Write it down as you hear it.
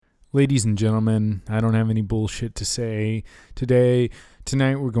Ladies and gentlemen, I don't have any bullshit to say.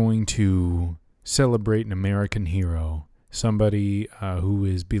 Tonight we're going to celebrate an American hero. Somebody who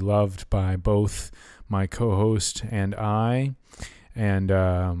is beloved by both my co-host and I. And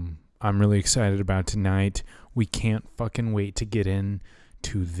I'm really excited about tonight. We can't fucking wait to get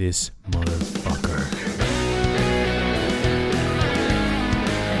into this motherfucker.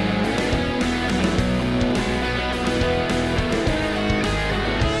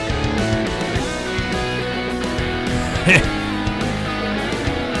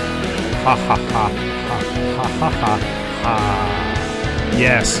 Ha ha ha ha ha ha ha ha.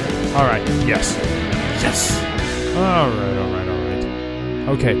 Yes. All right. Yes. Yes. All right.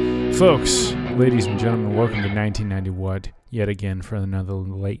 Okay, folks, ladies and gentlemen, welcome to 1990 What yet again for another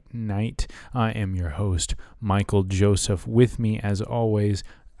late night. I am your host, Michael Joseph. With me, as always,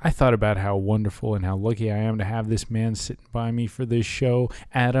 I thought about how wonderful and how lucky I am to have this man sitting by me for this show,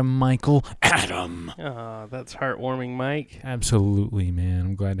 Adam Michael. Adam! Oh, that's heartwarming, Mike. Absolutely, man.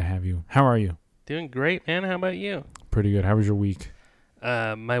 I'm glad to have you. How are you? Doing great, man. How about you? Pretty good. How was your week?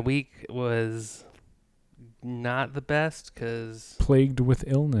 My week was not the best because... Plagued with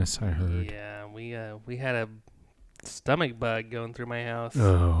illness, I heard. Yeah, we had a stomach bug going through my house.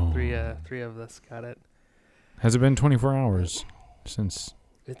 Oh. Three of us got it. Has it been 24 hours since...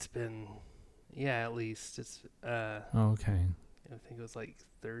 It's been, at least. It's, okay. I think it was like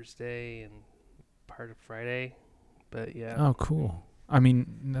Thursday and part of Friday, but yeah. Oh, cool. I mean,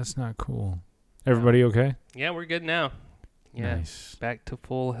 that's not cool. Everybody okay? Yeah, we're good now. Yeah, nice. Back to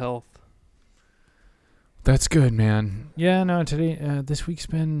full health. That's good, man. Yeah, no, today, this week's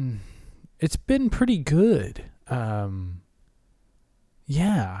it's been pretty good.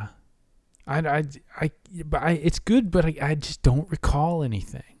 Yeah. It's good, but I just don't recall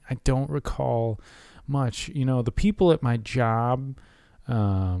anything. I don't recall much. You know, the people at my job,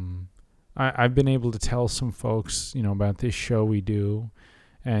 I've been able to tell some folks, about this show we do.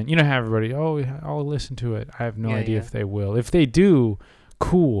 And you know how everybody, I'll listen to it. I have no idea if they will. If they do,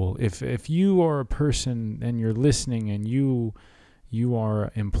 cool. If you are a person and you're listening and you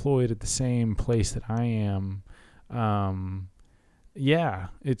are employed at the same place that I am, yeah,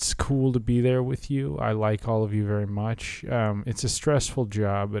 it's cool to be there with you. I like all of you very much. It's a stressful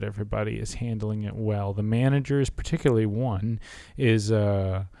job, but everybody is handling it well. The managers, particularly one, is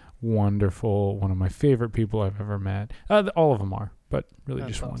wonderful. One of my favorite people I've ever met. All of them are, but really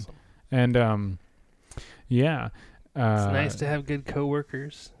That's just awesome. one. And yeah. It's nice to have good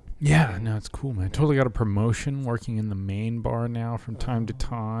coworkers. Yeah, no, it's cool, man. Totally got a promotion working in the main bar now from time to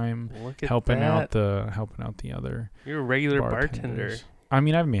time. Look at helping that. out the other. You're a regular bartender. bartenders. I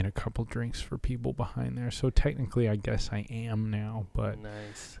mean, I've made a couple drinks for people behind there, so technically I guess I am now, but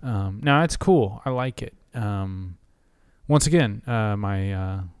Nice. no, it's cool. I like it. Once again,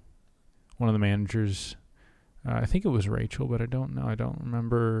 my one of the managers, I think it was Rachel, but I don't know. I don't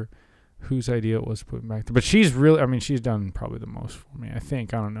remember whose idea it was to put back there. But she's she's done probably the most for me, I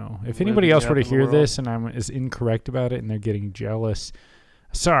think. I don't know. If anybody else were to hear this and I'm is incorrect about it and they're getting jealous,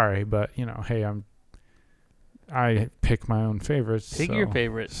 sorry, but, hey, I pick my own favorites. Pick your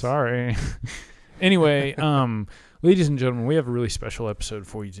favorites. Sorry. Anyway, ladies and gentlemen, we have a really special episode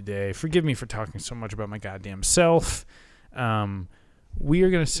for you today. Forgive me for talking so much about my goddamn self. We are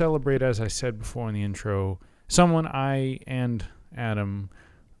going to celebrate, as I said before in the intro, someone I and Adam...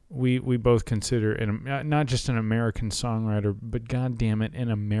 We both consider not just an American songwriter, but goddamn it, an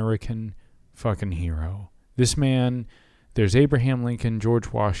American fucking hero. This man, there's Abraham Lincoln,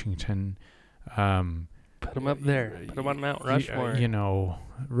 George Washington. Put him up there. Put him on Mount Rushmore.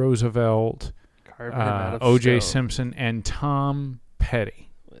 Roosevelt, O.J. Simpson, and Tom Petty.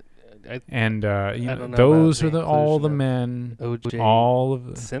 Those are all the men. O.J. All of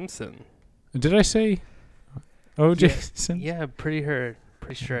the Simpson. Did I say O.J. Simpson? Yeah, pretty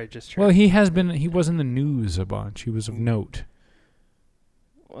sure I just heard. Well, he was in the news a bunch. He was of note.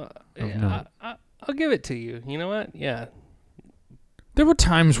 Well, I'll give it to you. You know what? Yeah. There were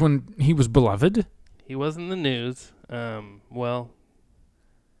times when he was beloved. He was in the news. Well,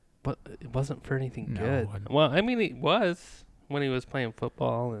 but it wasn't for anything good. Well, I mean, it was when he was playing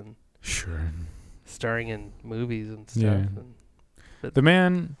football and starring in movies and stuff. Yeah. But the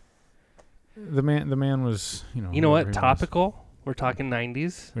man was, You know what? Topical. We're talking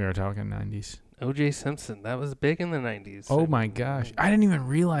 90s. We are talking 90s. O.J. Simpson. That was big in the 90s. Oh, my gosh. I didn't even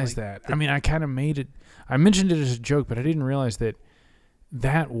realize that. I mean, I kind of made it. I mentioned it as a joke, but I didn't realize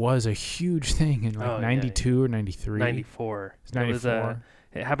that was a huge thing in 92 or 93. 94. It's 94.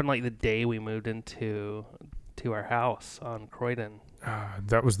 It happened like the day we moved into our house on Croydon.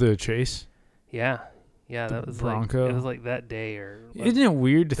 That was the chase? Yeah. Yeah, that was Bronco. It was like that day or. Isn't it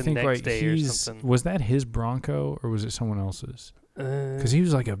weird to think like was that his Bronco or was it someone else's? Because he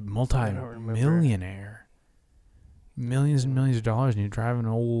was like a multi-millionaire, millions and millions of dollars, and you're driving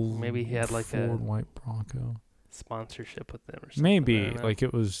an old maybe he had like Ford a white Bronco sponsorship with them or something. Maybe like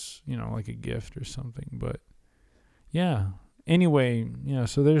it was like a gift or something, but yeah. Anyway,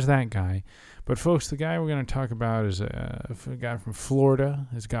 so there's that guy. But folks, the guy we're going to talk about is a guy from Florida.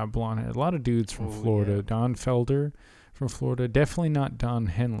 He's got blonde hair. A lot of dudes from Florida. Yeah. Don Felder from Florida. Definitely not Don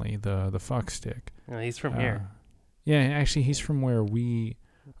Henley, the fuck stick. No, he's from here. Yeah, actually, he's from where we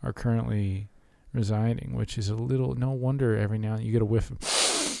are currently residing, which is a little. No wonder every now and then you get a whiff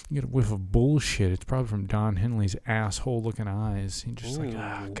of bullshit. It's probably from Don Henley's asshole-looking eyes. He just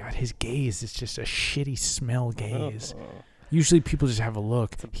God, his gaze is just a shitty smell gaze. Usually people just have a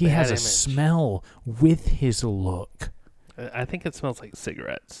look. He has a smell with his look. I think it smells like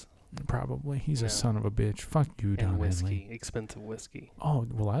cigarettes. Probably. He's a son of a bitch. Fuck you, Don whiskey. Henley. Expensive whiskey. Oh,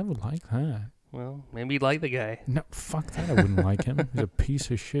 well, I would like that. Well, maybe you'd like the guy. No, fuck that. I wouldn't like him. He's a piece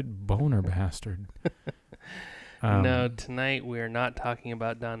of shit boner bastard. No, tonight we're not talking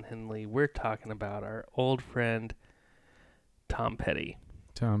about Don Henley. We're talking about our old friend, Tom Petty.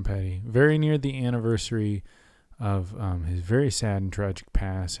 Tom Petty. Very near the anniversary of his very sad and tragic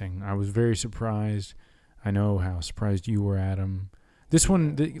passing. I was very surprised. I know how surprised you were, Adam. This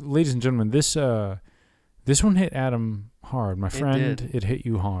one, ladies and gentlemen, this one hit Adam hard. My friend, it hit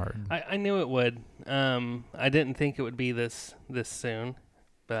you hard. I knew it would. I didn't think it would be this soon,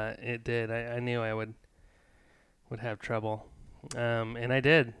 but it did. I knew I would have trouble, and I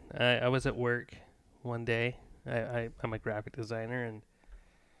did. I was at work one day. I'm a graphic designer, and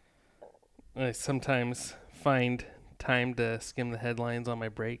I sometimes find time to skim the headlines on my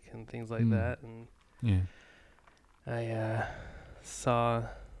break and things like that. And I saw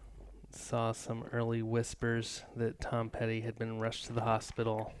some early whispers that Tom Petty had been rushed to the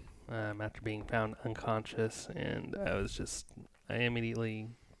hospital after being found unconscious, and I immediately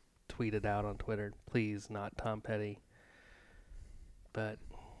tweeted out on Twitter, "Please, not Tom Petty." But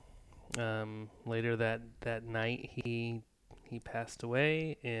later that night, he passed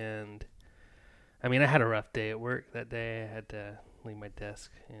away, and I mean, I had a rough day at work that day. I had to leave my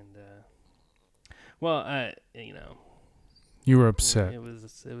desk, and you were upset. It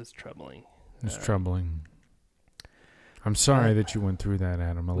was troubling. It was troubling. I'm sorry that you went through that,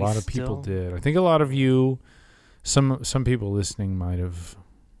 Adam. A lot of people did. I think a lot of you, some people listening might have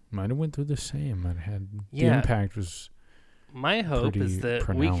went through the same. The impact was. My hope is that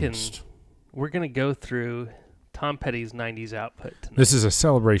pronounced. we're gonna go through Tom Petty's '90s output tonight. This is a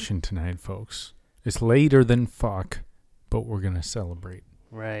celebration tonight, folks. It's later than fuck, but we're gonna celebrate.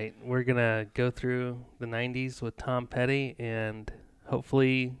 Right. We're gonna go through the '90s with Tom Petty, and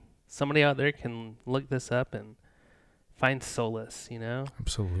hopefully somebody out there can look this up and find solace.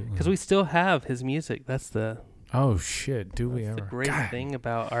 Absolutely. Because we still have his music. That's the. Oh shit! Do we ever? The great thing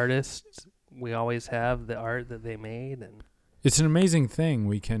about artists, we always have the art that they made, and it's an amazing thing.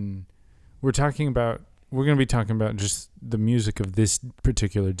 We're going to be talking about just the music of this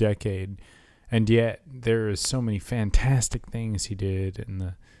particular decade, and yet there is so many fantastic things he did in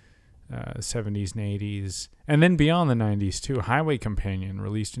the 70s and 80s, and then beyond the 90s too. Highway Companion,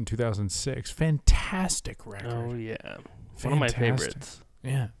 released in 2006, fantastic record. Oh yeah, fantastic. One of my favorites.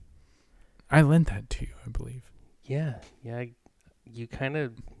 Yeah, I lent that to you, I believe. Yeah. You kind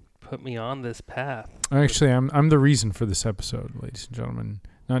of put me on this path. Actually, I'm the reason for this episode, ladies and gentlemen.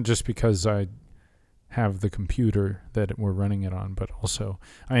 Not just because I have the computer that we're running it on, but also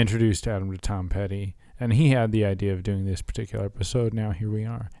I introduced Adam to Tom Petty, and he had the idea of doing this particular episode. Now here we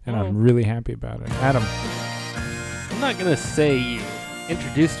are, and I'm really happy about it. Adam. I'm not going to say you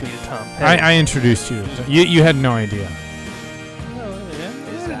introduced me to Tom Petty. I introduced you to Tom. You had no idea.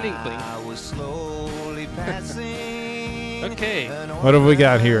 I was slowly passing. Okay. What have we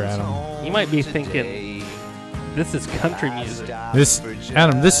got here, Adam? You might be thinking, this is country music. This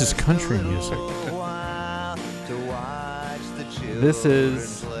is country music. This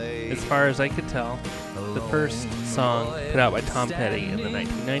is, as far as I could tell, the first song put out by Tom Petty in the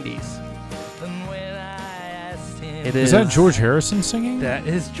 1990s. Is that George Harrison singing? That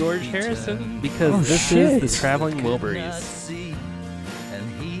is George Harrison, because this is the Traveling Wilburys.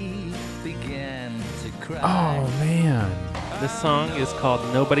 Oh, man. This song is called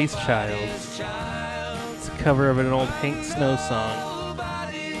Nobody's Child. It's a cover of an old Hank Snow song.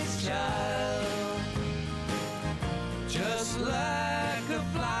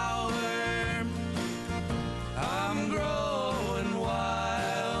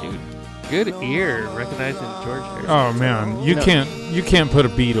 Dude, good ear recognizing George Harrison. Oh man, you can't put a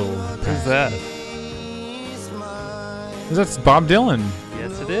Beatle. Who's that? That's Bob Dylan.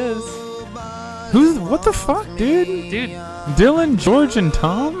 Yes, it is. What the fuck, dude? Dude. Dylan, George, and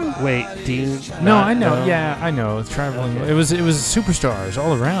Tom? Wait, do you No, I know. Yeah, I know. It's traveling. Okay. It was superstars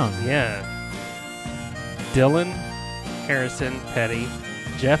all around. Yeah. Dylan, Harrison, Petty,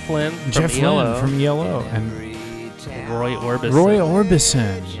 Jeff Lynne from ELO, and Roy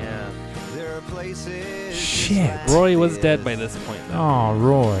Orbison. Yeah. Shit. Roy was dead by this point, though. Oh,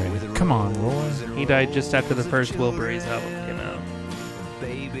 Roy. Come on, Roy. He died just after the first Wilburys album came out.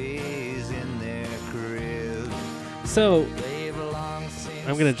 So,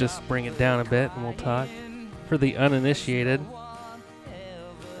 I'm going to just bring it down a bit and we'll talk. For the uninitiated,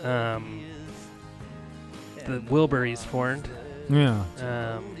 the Wilburys formed.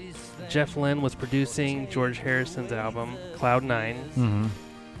 Yeah. Jeff Lynne was producing George Harrison's album, Cloud 9. Mm-hmm.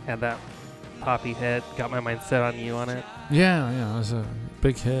 Had that poppy hit, Got My Mind Set on You on it. Yeah, it was a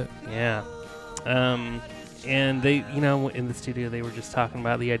big hit. Yeah. And they, in the studio, they were just talking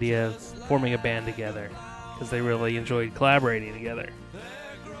about the idea of forming a band together because they really enjoyed collaborating together.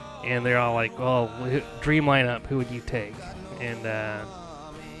 And they're all like, "Oh, dream lineup, who would you take?" And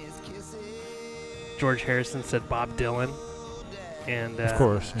George Harrison said Bob Dylan, and of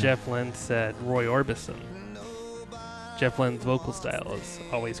course, Jeff Lynne said Roy Orbison. Jeff Lynne's vocal style has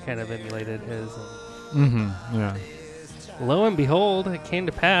always kind of emulated his. Yeah. Lo and behold, it came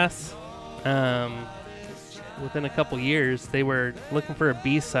to pass. Within a couple years, they were looking for a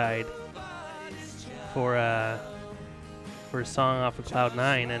B-side for a song off of Cloud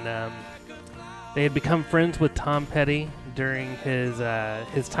 9, and they had become friends with Tom Petty during his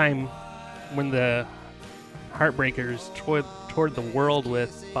time when the Heartbreakers toured the world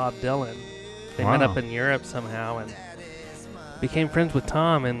with Bob Dylan. They met up in Europe somehow and became friends with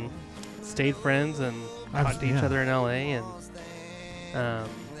Tom and stayed friends and talked to each other in L.A. and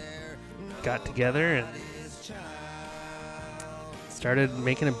got together and started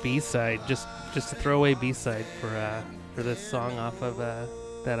making a B-side, just a throwaway B-side for this song off of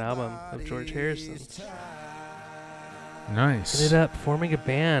that album of George Harrison's. Nice. Ended up forming a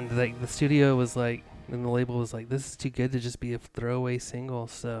band. Like the studio was like, and the label was like, this is too good to just be a throwaway single.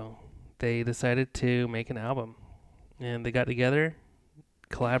 So they decided to make an album, and they got together,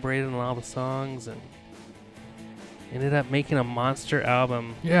 collaborated on all the songs, and ended up making a monster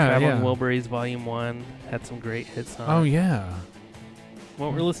album. Traveling Wilburys Volume 1 had some great hits on it. Oh yeah.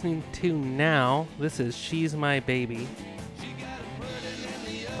 What we're listening to now, this is She's My Baby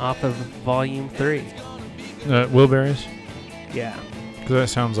off of Volume 3. Wilburys? Yeah. Because that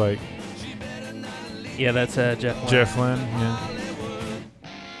sounds like... Yeah, that's Jeff Lynne. Jeff Lynne, yeah.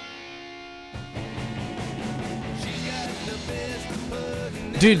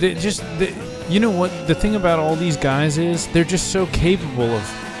 Dude, you know what? The thing about all these guys is they're just so capable of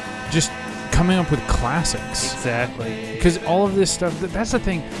just coming up with classics. Exactly. Because all of this stuff, that's the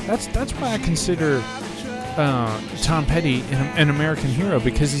thing. That's why I consider Tom Petty an American hero,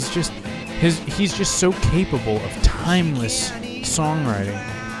 because he's just so capable of timeless songwriting.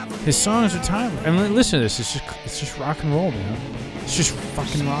 His songs are timeless. I mean, listen to this. It's just rock and roll, man. It's just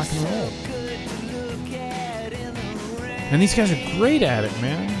fucking rock and roll. And these guys are great at it,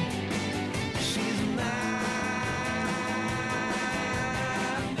 man.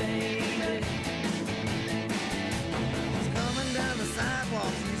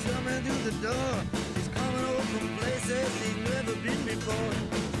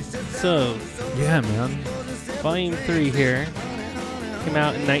 So, yeah, man. Volume 3 here came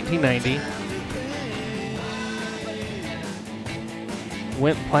out in 1990.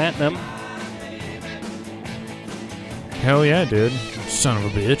 Went platinum. Hell yeah, dude. Son of a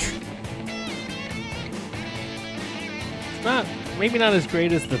bitch. It's maybe not as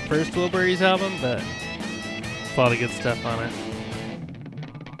great as the first Wilburys album, but a lot of good stuff on it.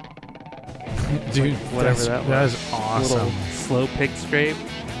 Dude, whatever that was. That is awesome. Little slow pick scrape.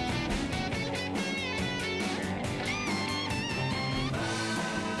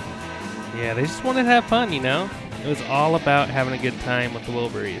 Yeah, they just wanted to have fun, It was all about having a good time with the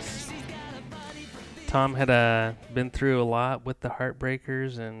Wilburys. Tom had been through a lot with the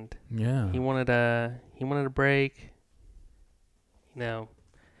Heartbreakers, and he wanted a break. They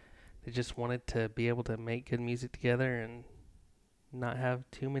just wanted to be able to make good music together and not have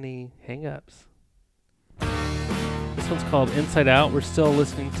too many hang-ups. This one's called Inside Out. We're still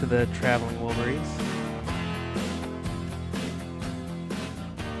listening to the Traveling Wilburys.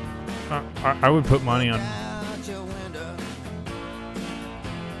 I would put money on...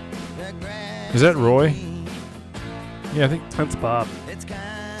 Is that Roy? Yeah, I think... That's Bob.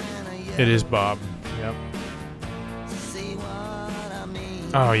 It is Bob. Yep.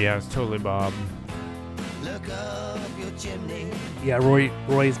 Oh, yeah, it's totally Bob. Yeah,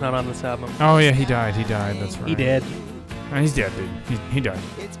 Roy's not on this album. Oh yeah, he died. That's right. He did. He's dead, dude. He died.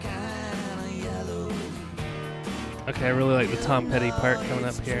 Okay, I really like the Tom Petty part coming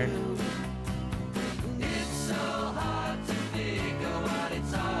up here.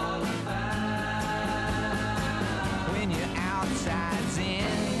 When your outside's in,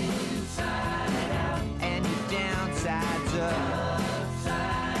 and your downside's up,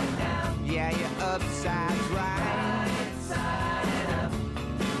 yeah, your upside's right.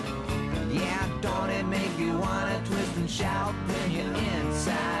 Yeah, don't it make you wanna twist and shout when you're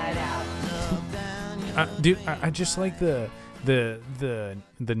inside out? Dude, I just like the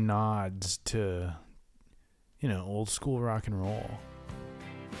nods to, old school rock and roll.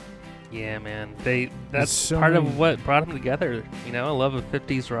 Yeah, man. That's so part of what brought them together. A love of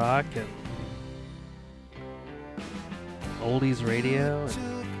 50s rock and oldies radio.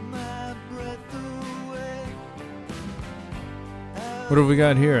 What have we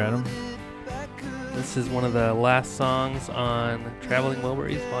got here, Adam? This is one of the last songs on Traveling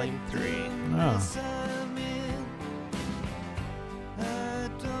Wilburys Volume 3. Oh.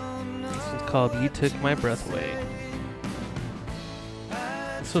 Called You Took My Breath Away.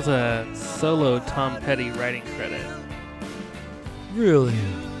 This was a solo Tom Petty writing credit. Really?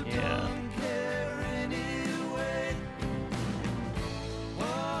 Yeah.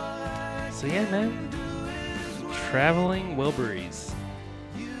 So yeah, man. Traveling Wilburys.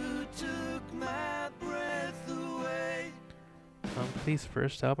 Tom Petty's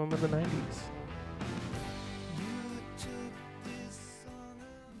first album of the 90s.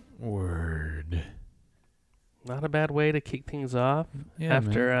 Word. Not a bad way to kick things off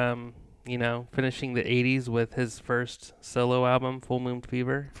after finishing the 80s with his first solo album, Full Moon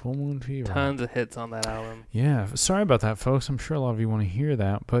Fever. Full Moon Fever. Tons of hits on that album. Yeah. Sorry about that, folks. I'm sure a lot of you want to hear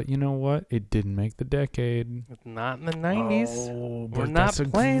that, but you know what? It didn't make the decade. Not in the 90s. Oh, we're not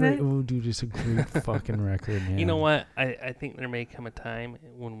playing it. Oh, dude, it's a great fucking record, man. You know what? I think there may come a time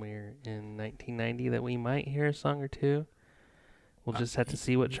when we're in 1990 that we might hear a song or two. We'll just have to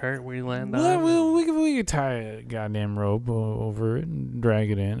see what chart we land on. Well, we could tie a goddamn rope over it and drag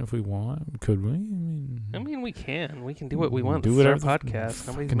it in if we want. Could we? I mean, we can. We can do what we want. Do this is whatever our podcast.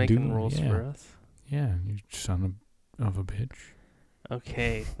 Nobody's making rules for us. Yeah, you son of a bitch.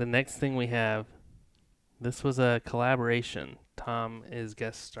 Okay, the next thing we have, this was a collaboration. Tom is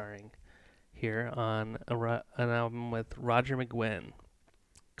guest starring here on an album with Roger McGuinn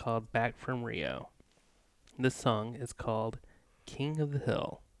called Back from Rio. This song is called King of the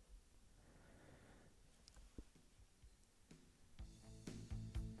Hill.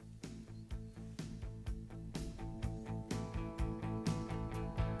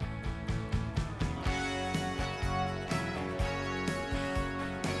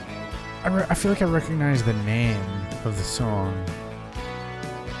 I feel like I recognize the name of the song.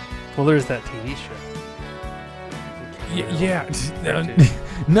 Well, there's that TV show. Yeah.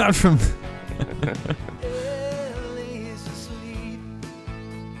 Not from...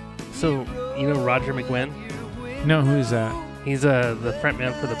 So, you know Roger McGuinn? No, who is that? He's the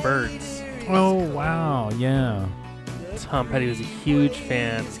frontman for the Byrds. Oh, wow, yeah. Tom Petty was a huge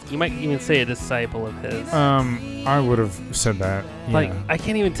fan. You might even say a disciple of his. I would have said that. Yeah. Like, I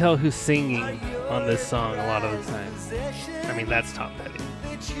can't even tell who's singing on this song a lot of the time. I mean, that's Tom Petty.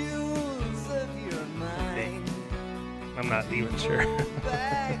 I'm not even sure.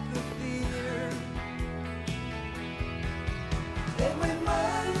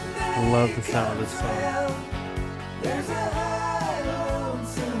 I love the sound of this song.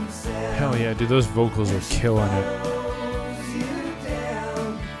 Hell yeah, dude, those vocals are killing it.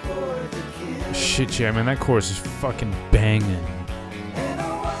 Shit, yeah, man, that chorus is fucking banging.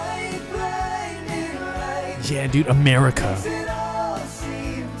 Yeah, dude, America.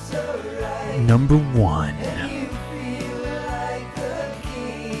 Number one.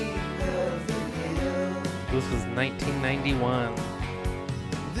 This was 1991.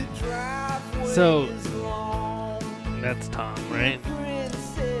 So, that's Tom, right?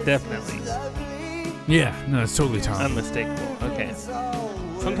 Definitely. Yeah, no, it's totally Tom. Unmistakable. Okay.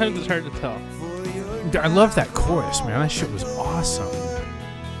 Sometimes it's hard to tell. I love that chorus, man. That shit was awesome.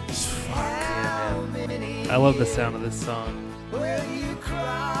 Fuck. Yeah, man. I love the sound of this song.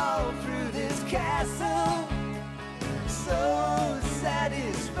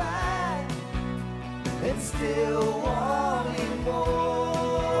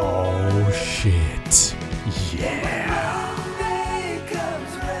 Oh shit. Yeah.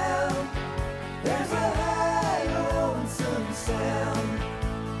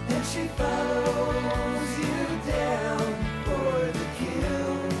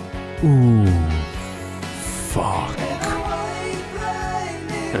 Ooh.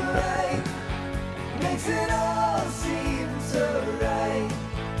 Makes it all seem so right,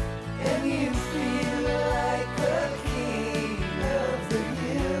 and you feel like a king of the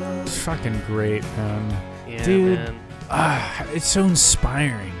hill. It's fucking great, man. Yeah, dude. Man. It's so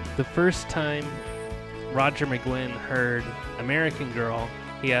inspiring. The first time Roger McGuinn heard American Girl,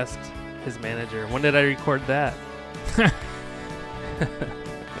 he asked his manager, "When did I record that?"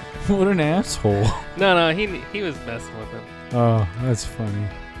 What an asshole. No, he was messing with him. Oh, that's funny.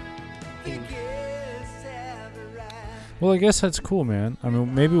 Well, I guess that's cool, man. I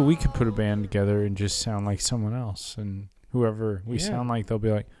mean, maybe we could put a band together and just sound like someone else, and whoever we sound like, they'll be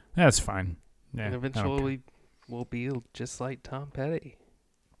like, "That's fine." Yeah, and eventually we'll be just like Tom Petty.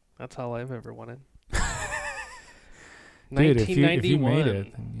 That's all I've ever wanted. Dude, if you made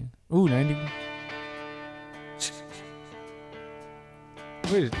it, then yeah. Ooh, 90.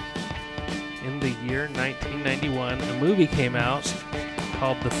 Wait. In the year 1991, a movie came out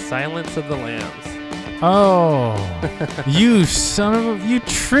called The Silence of the Lambs. Oh, you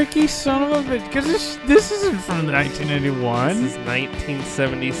tricky son of a bitch! Because this isn't from 1991. This is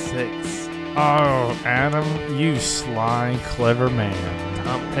 1976. Oh, Adam, you sly, clever man.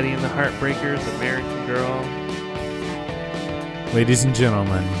 Tom Petty and the Heartbreakers, American Girl. Ladies and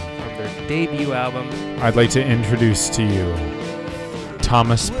gentlemen, from their debut album, I'd like to introduce to you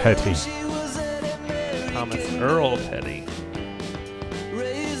Thomas Petty. Thomas Earl Petty.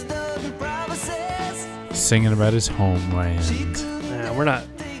 Singing about his homeland. Nah, we're not.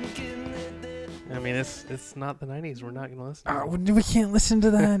 I mean, it's not the 90s. We're not going to listen. We can't listen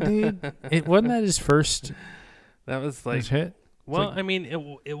to that, dude. Wasn't that his first? That was like his hit. Well, I mean,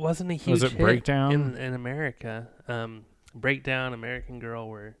 it wasn't a huge hit Breakdown in America. Breakdown, American Girl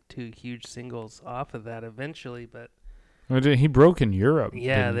were two huge singles off of that eventually, but he broke in Europe.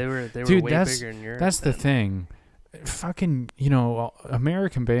 Yeah, they were dude, way bigger in Europe. That's the thing. Fucking,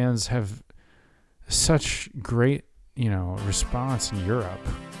 American bands have such great, response in Europe.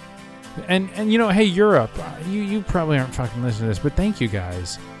 And hey, Europe, you probably aren't fucking listening to this, but thank you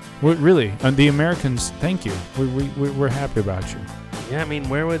guys. Really, the Americans, thank you. We're happy about you. Yeah, I mean,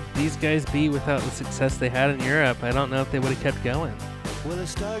 where would these guys be without the success they had in Europe? I don't know if they would have kept going. Well, I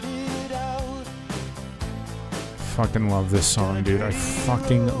started out. Fucking love this song, dude. I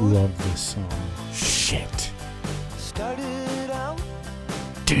fucking love this song. Shit. Started out.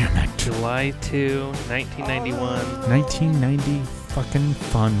 Damn it. July 2, 1991. 1990 fucking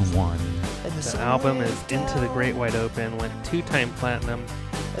fun one. The album is Into the Great Wide Open, went 2-time platinum.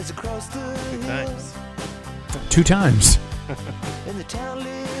 2 times. 2 times. And the town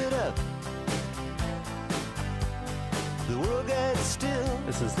lit up. The world got still.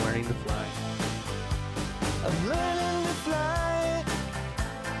 This is Learning to Fly. I'm learning to fly,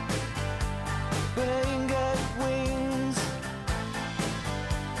 but I ain't got wings.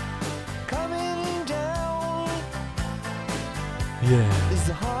 Coming down is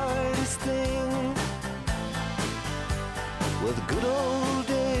the hardest thing. Well, the good old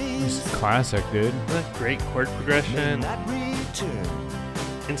days. This is classic, dude. Great chord progression.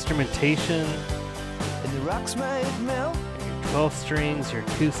 Instrumentation. And the rocks might melt. Your 12 strings, your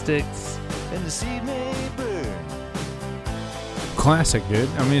acoustics. And the seed may burn. Classic, dude.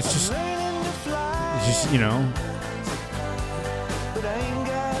 I mean, it's just, But I ain't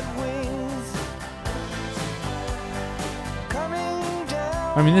got wings. Coming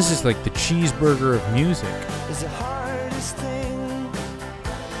down. I mean, this is like the cheeseburger of music. Is the hardest thing.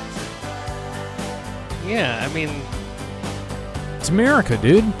 Yeah, I mean, it's America,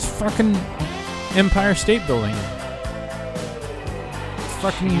 dude. It's fucking Empire State Building.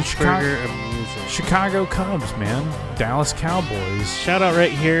 Fucking Chicago Cubs, man. Dallas Cowboys. Shout out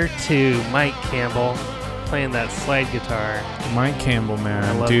right here to Mike Campbell playing that slide guitar. Mike Campbell, man.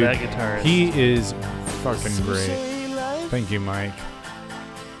 I love dude, that guitarist. He is fucking great. Thank you, Mike.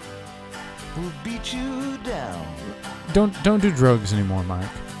 We'll beat you down. Don't do drugs anymore, Mike.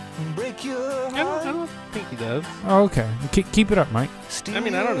 Break your I don't think he does. Oh, okay. Keep it up, Mike. I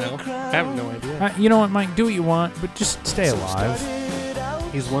mean, I don't know. I have no idea. You know what, Mike? Do what you want, but just stay alive.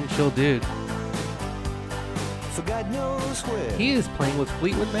 He's one chill dude. For God knows where. He is playing with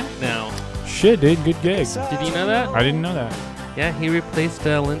Fleetwood Mac now. Shit, dude. Good gig. Did you know that? I didn't know that. Yeah, he replaced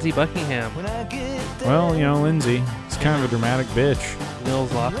Lindsey Buckingham. Well, Lindsay. It's kind of a dramatic bitch.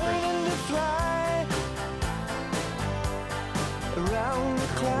 Nils Lofgren.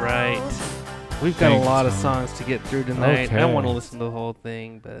 Right. We've got a lot of songs to get through tonight. Okay. I want to listen to the whole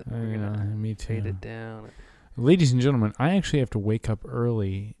thing, but we're going me to fade it down. Ladies and gentlemen, I actually have to wake up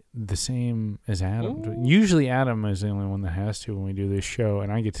early, the same as Adam. Ooh. Usually Adam is the only one that has to when we do this show, and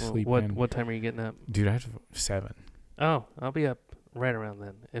I get to sleep in. What time are you getting up? Dude, I have 7. Oh, I'll be up right around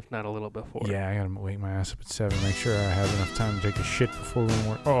then, if not a little before. Yeah, I gotta wake my ass up at 7. Make sure I have enough time to take a shit before we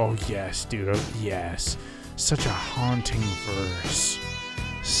work. Oh yes, dude. Oh, yes. Such a haunting verse.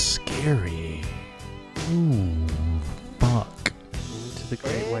 Scary. Ooh, fuck. Into the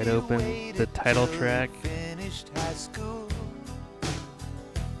Great Wide Open, the title track.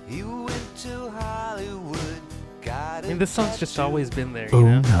 I mean, this song's just always been there, you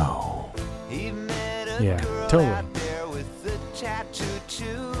know? No. Yeah, totally.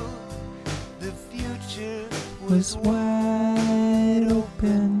 Was wide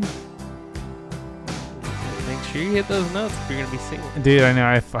open. Make sure you hit those notes if you're gonna be singing. Dude, I know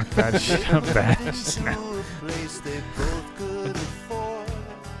I fucked that shit up bad just now.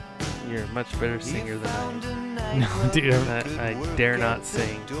 You're a much better singer than I am. No, dude. I dare not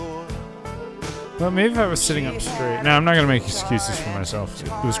sing. Well, maybe if I was sitting up straight. No, I'm not gonna make excuses for myself.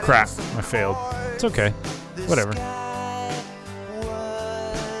 It was crap. I failed. It's okay. Whatever.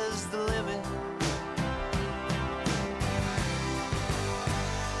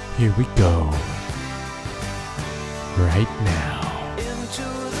 Here we go. Right now.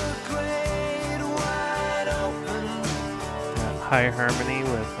 High Harmony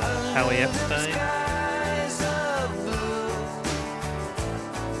with Howie Epstein.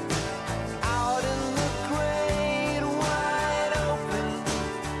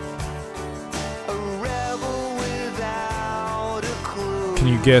 Can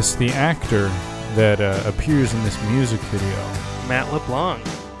you guess the actor that appears in this music video? Matt LeBlanc.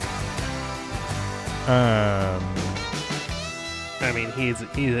 I mean, he is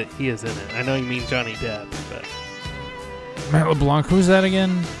in it. I know you mean Johnny Depp, but Matt LeBlanc. Who's that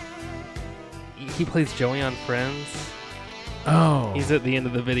again? he plays Joey on Friends. Oh. He's at the end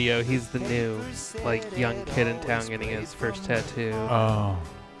of the video. He's the new, young kid in town getting his first tattoo. Oh.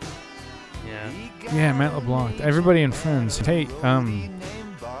 Yeah. Yeah, Matt LeBlanc. Everybody in Friends. Hey,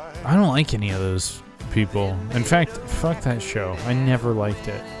 I don't like any of those people. In fact, fuck that show. I never liked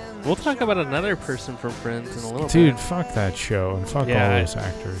it. We'll talk about another person from Friends in a little bit. Dude, fuck that show and fuck all those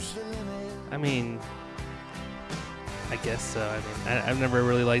actors. I mean, I guess so. I mean, I've never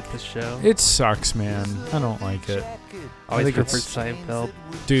really liked this show. It sucks, man. I don't like it. Always preferred Seinfeld.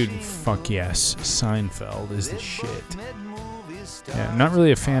 Dude, fuck yes. Seinfeld is the shit. Yeah, not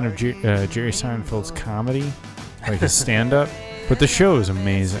really a fan of Jerry Seinfeld's comedy, like his stand-up, but the show is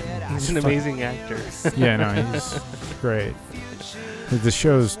amazing. He's an amazing actor. Yeah, no, he's great. The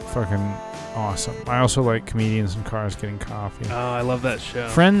show's fucking awesome. I also like comedians in cars getting coffee. Oh, I love that show.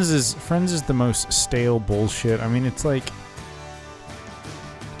 Friends is the most stale bullshit. I mean, it's like,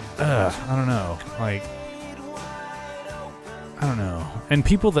 I don't know. I don't know. And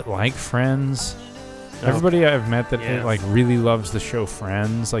people that like Friends, everybody I've met that really loves the show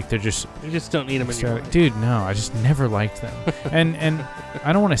Friends, they're just... You just don't need them anymore. Dude, no, I just never liked them. and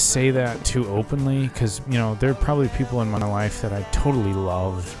I don't want to say that too openly because, there are probably people in my life that I totally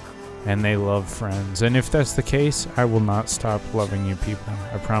love and they love Friends. And if that's the case, I will not stop loving you people.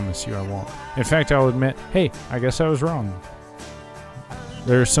 I promise you I won't. In fact, I'll admit, hey, I guess I was wrong.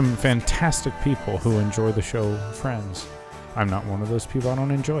 There are some fantastic people who enjoy the show Friends. I'm not one of those people. I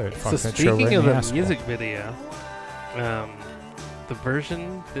don't enjoy it. Fuck that show right in the Speaking of the asshole. music video, the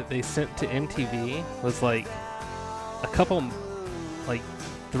version that they sent to MTV was a couple,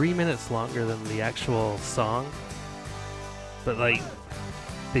 3 minutes longer than the actual song. But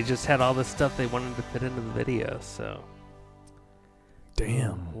they just had all the stuff they wanted to put into the video, so.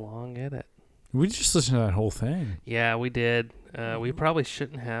 Damn. Long edit. We just listened to that whole thing. Yeah, we did. We probably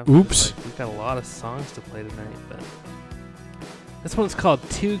shouldn't have. Oops. We've got a lot of songs to play tonight, but. This one's called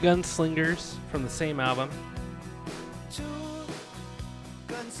Two Gunslingers from the same album. Two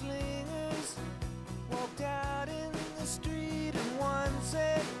gunslingers walked out in the street and one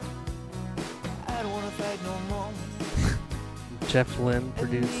said, I don't want to fight no more. Jeff Lynne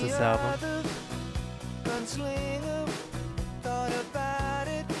produced this album. Gunslinger thought about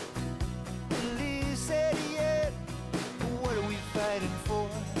it. Lee said, yeah, what are we fighting for?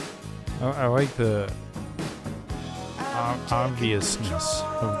 I like the obviousness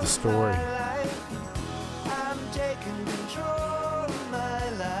of the story. I'm taking control of my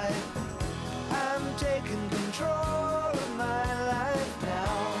life. I'm taking control of my life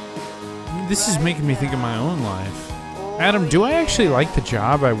now. This is making me think of my own life. Adam, do I actually like the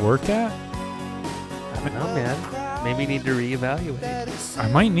job I work at? I don't know, man. Maybe you need to reevaluate. I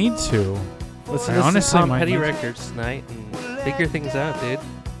might need to. Listen I to honestly some Tom might Petty need to. records tonight and figure things out, dude.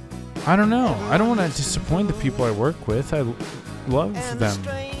 I don't know. I don't want to disappoint the people I work with. I love them.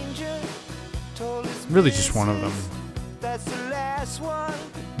 Really just one of them.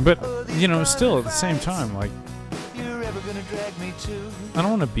 But, still at the same time, I don't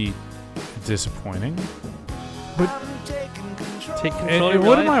want to be disappointing, but take control of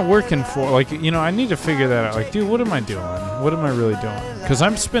what your am I life. working for? Like, I need to figure that out. Like, dude, what am I doing? What am I really doing? Because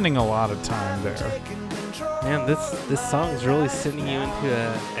I'm spending a lot of time there. Man, this song is really sending you into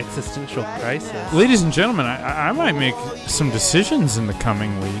an existential crisis. Ladies and gentlemen, I might make some decisions in the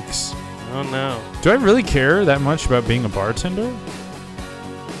coming weeks. Oh no. Do I really care that much about being a bartender?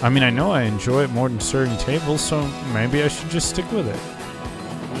 I mean, I know I enjoy it more than serving tables, so maybe I should just stick with it.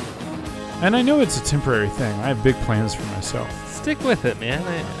 And I know it's a temporary thing. I have big plans for myself. Stick with it, man.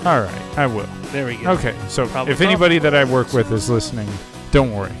 All right, I will. There we go. Okay, so Problem if anybody that I work with is listening,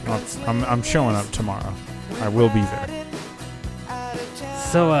 don't worry. I'm showing up tomorrow. I will be there.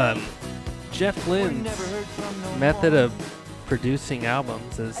 So, Jeff Lynne's method of producing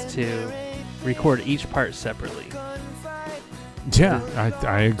albums is to record each part separately. Yeah,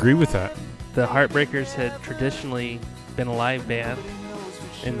 I agree with that. The Heartbreakers had traditionally been a live band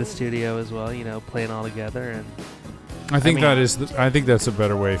in the studio as well, playing all together. And I think that's a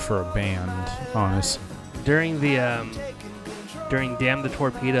better way for a band, honestly. During during Damn the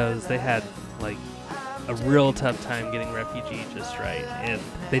Torpedoes, they had like a real tough time getting Refugee just right, and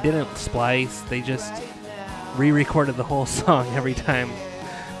they didn't splice. They just re-recorded the whole song every time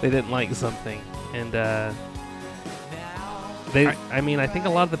they didn't like something, and I think a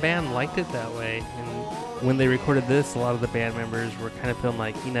lot of the band liked it that way. And when they recorded this, a lot of the band members were kind of feeling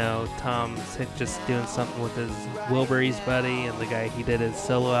like, Tom's just doing something with his Wilburys buddy and the guy he did his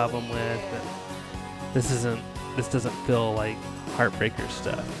solo album with. And this doesn't feel like Heartbreaker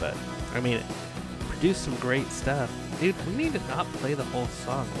stuff, but it produced some great stuff. Dude, we need to not play the whole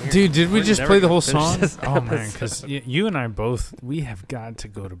song. Dude, did we just play the whole song? Oh man, because you and I both, we have got to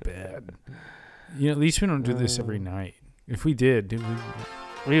go to bed. At least we don't do this every night. If we did, dude,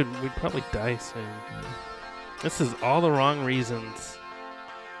 we'd probably die soon. This is All the Wrong Reasons.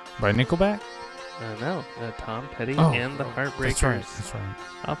 By Nickelback? No, Tom Petty and the Heartbreakers. That's right.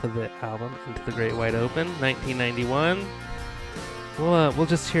 Off of the album Into the Great Wide Open, 1991. We'll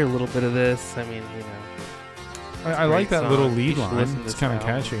just hear a little bit of this. I like that song. little You lead should line. listen to It's this kind of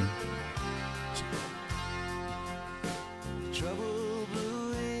album. catchy.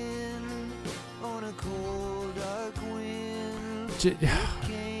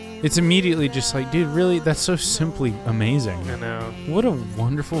 It's immediately just like, dude, really? That's so simply amazing. I know. What a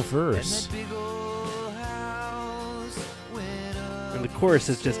wonderful verse. And the chorus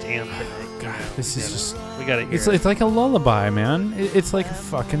is just anthem. God, this is just... We gotta hear it. It's like a lullaby, man. It's like a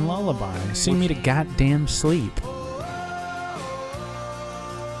fucking lullaby. Sing me to goddamn sleep.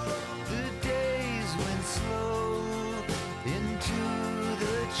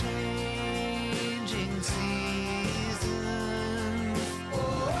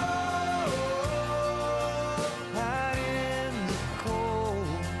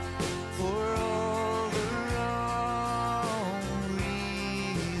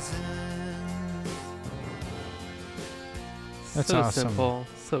 That's so awesome. simple,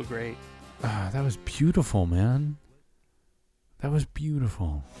 so great. That was beautiful, man. That was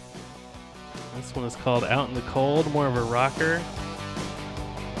beautiful. This one is called Out in the Cold, more of a rocker.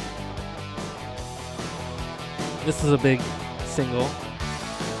 This is a big single.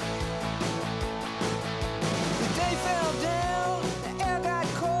 The day fell down, the air got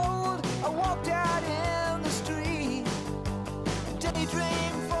cold. I walked out in the street,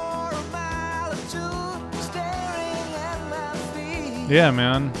 daydreamed for a mile or two, staring at my feet. Yeah,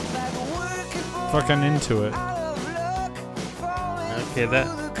 man. Like a working boy Fucking into it. out of luck, falling Okay, through the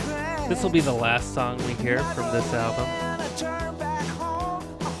cracks. this will be the last song we hear from this album. And I turned back home,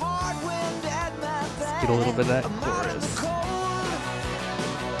 a hard wind at my back. Get a little bit of that I'm out in the chorus. cold,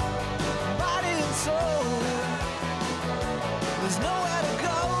 body and soul. There's nowhere to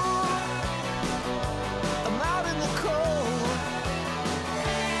go. I'm out in the cold.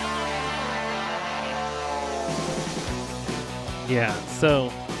 Yeah,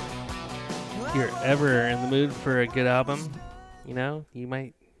 so if you're ever in the mood for a good album, you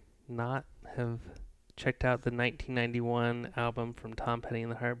might not have checked out the 1991 album from Tom Petty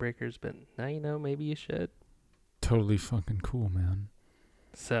and the Heartbreakers, but now maybe you should. Totally fucking cool, man.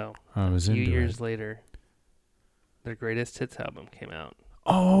 So, I was a few into years it. later, their greatest hits album came out.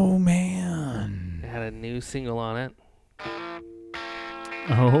 Oh, man. It had a new single on it,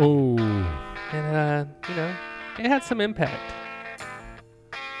 Oh. and it had some impact.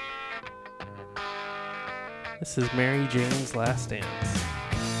 This is Mary Jane's Last Dance.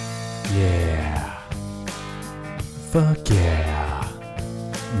 Yeah. Fuck yeah.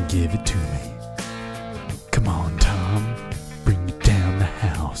 Give it to me. Come on, Tom. Bring it down the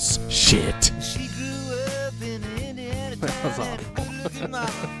house. Shit. She grew up in Indiana Well, was awful.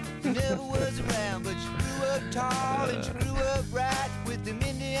 Never was around, but she grew up tall and she grew up right with them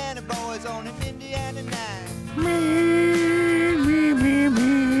Indiana boys on an Indiana night.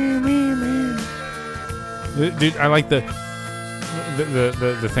 Dude, I like the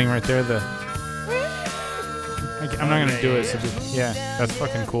thing right there. I'm not gonna do it. So just, yeah, that's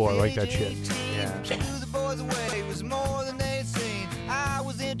fucking cool. I like that shit. Yeah.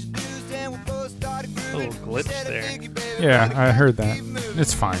 A little glitch there. Yeah, I heard that.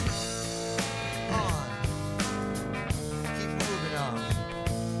 It's fine.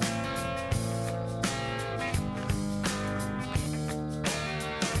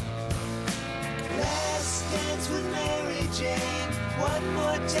 Last dance with Mary Jane. One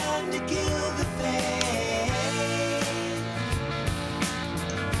more time to kill the pain.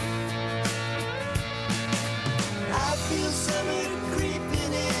 I feel summer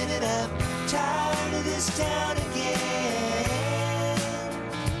creeping in and I'm tired of this town again.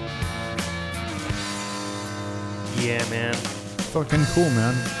 Yeah, man. Fucking cool,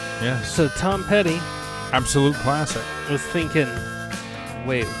 man. Yeah. So Tom Petty Absolute classic. was thinking,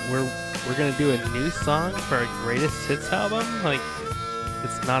 wait, we're gonna do a new song for our greatest hits album? Like,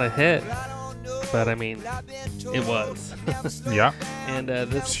 it's not a hit, but I mean, it was. Yeah. And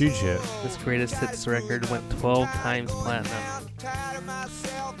this Huge hit. This greatest hits record went 12 times platinum. Came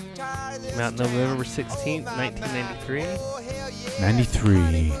out November 16th, 1993.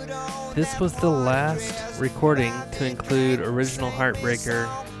 93. This was the last recording to include original Heartbreaker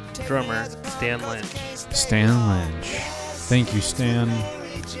drummer Stan Lynch. Stan Lynch. Thank you, Stan.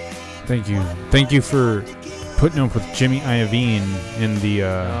 Thank you. Thank you for putting up with Jimmy Iovine in the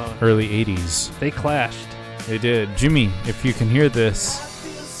early 80s. They clashed. They did. Jimmy, if you can hear this,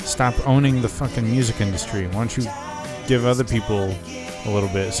 stop owning the fucking music industry. Why don't you give other people a little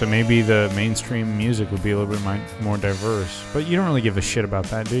bit, so maybe the mainstream music would be a little bit more diverse. But you don't really give a shit about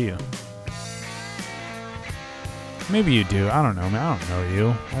that, do you? Maybe you do. I don't know, man. I don't know you.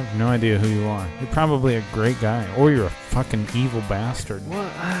 I have no idea who you are. You're probably a great guy, or you're a fucking evil bastard.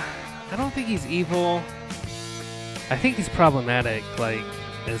 Well, I don't think he's evil. I think he's problematic, like,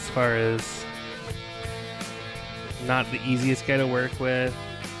 as far as not the easiest guy to work with.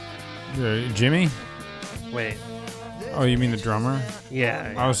 Jimmy? Wait. Oh, you mean the drummer?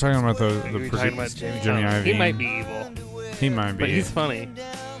 Yeah. I was talking about the talking about Jimmy Iovine. He might be evil. He might be. But he's funny.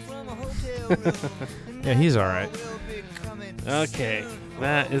 Yeah, he's alright. Okay.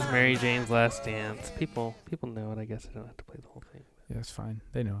 That is Mary Jane's Last Dance. People know it. I guess I don't have to play the whole thing. Yeah, it's fine.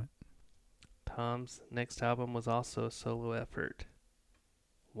 They know it. Tom's next album was also a solo effort.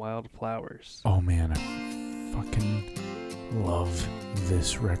 Wildflowers. Oh man, I fucking love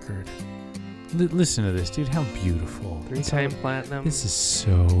this record. Listen to this, dude. How beautiful. 3-time platinum. This is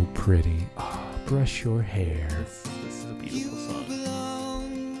so pretty. Oh, brush your hair. This is a beautiful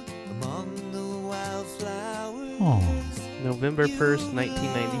song. Oh. November 1st,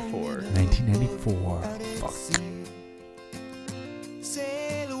 1994. 1994. Fuck.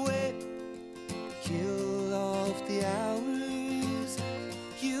 Sail away, kill off the hours.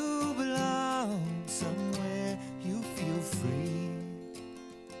 You belong somewhere you feel free.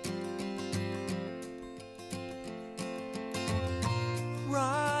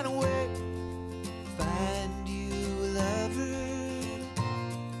 Run away, find you a lover.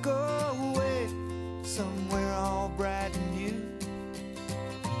 Go away, somewhere all bright and new.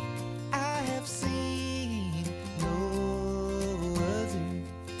 I have seen no other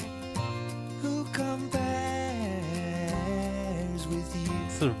who compares with you.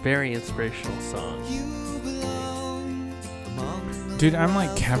 It's a very inspirational song. You belong among Dude, I'm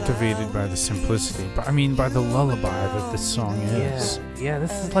like captivated by the simplicity, but I mean by the lullaby that this song is. Yeah,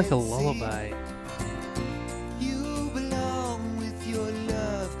 this is like a lullaby. You belong with your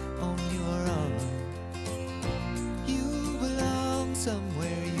love on your arm. You belong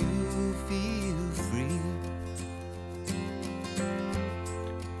somewhere you feel free.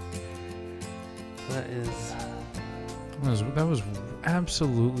 That was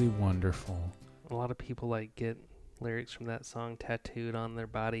absolutely wonderful. A lot of people like get lyrics from that song tattooed on their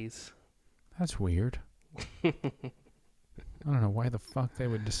bodies. That's weird. I don't know why the fuck they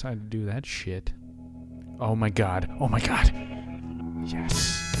would decide to do that shit. Oh my god. Oh my god.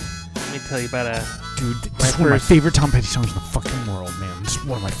 Yes. Let me tell you about a... Dude, this is one of my favorite Tom Petty songs in the fucking world, man. This is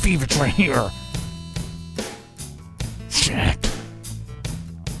one of my favorites right here. Shit.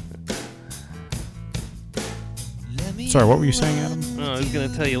 Sorry, what were you saying, Adam? Oh, I was going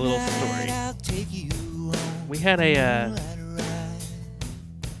to tell you a little story. We had a...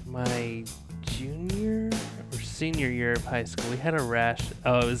 my junior or senior year of high school, we had a rash.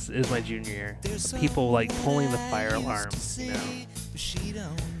 Oh, it was my junior year. People like pulling the fire alarm. You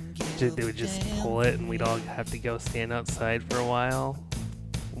know, they would just pull it, and we'd all have to go stand outside for a while.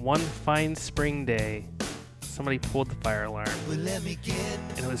 One fine spring day, somebody pulled the fire alarm, and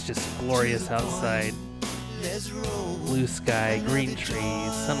it was just glorious outside. Blue sky, green trees,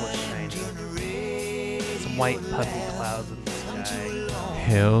 sun was shining. Some white puffy clouds in the sky.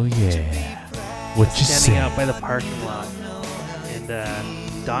 Hell yeah. What you Standing say? out by the parking lot. And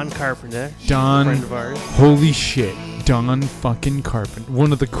Don Carpenter, a friend of ours. Holy shit. Don fucking Carpenter.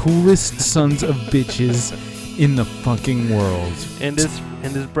 One of the coolest sons of bitches in the fucking world. And his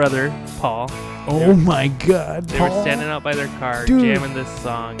brother, Paul. Oh my god, They Paul. were standing out by their car, Dude. jamming this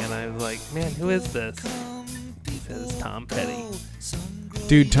song, and I was like, man, who is this? He says, Tom Petty.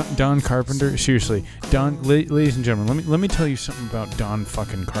 Dude, Don Carpenter, seriously. Ladies and gentlemen, let me tell you something about Don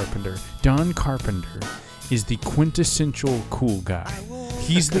fucking Carpenter. Don Carpenter is the quintessential cool guy.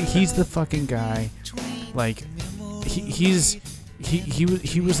 He's the fucking guy. Like, he was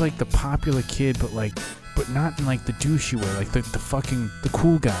like the popular kid, but not in like the douchey way, like the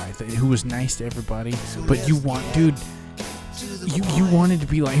cool guy who was nice to everybody. But you wanted to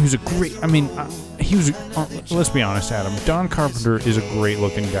be like, he was a great, let's be honest, Adam, Don Carpenter is a great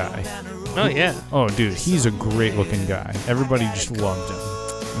looking guy. Oh, yeah. Oh, dude, he's a great looking guy. Everybody just loved him.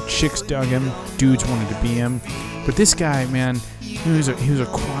 Chicks dug him, dudes wanted to be him. But this guy, man, he was a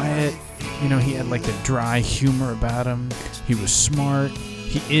quiet, he had like a dry humor about him. He was smart.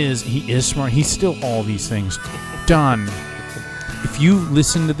 He is smart. He's still all these things. Don, if you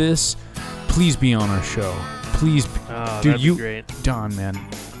listen to this, please be on our show. Please, dude, that'd be great. Don, man,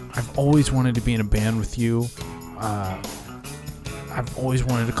 I've always wanted to be in a band with you. I've always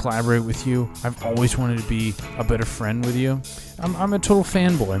wanted to collaborate with you. I've always wanted to be a better friend with you. I'm a total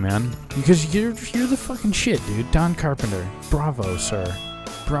fanboy, man, because you're the fucking shit, dude. Don Carpenter, bravo, sir,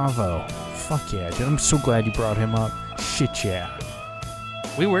 bravo. Fuck yeah, dude. I'm so glad you brought him up. Shit yeah.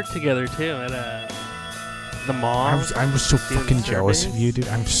 We worked together too at the mall. I was so fucking jealous of you, dude.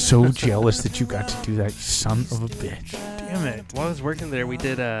 I'm so jealous that you got to do that, you son of a bitch. Damn it. While I was working there, we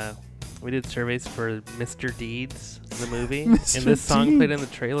did surveys for Mr. Deeds, the movie, Mr. and this song Deeds. played in the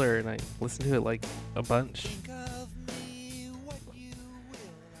trailer, and I listened to it like a bunch.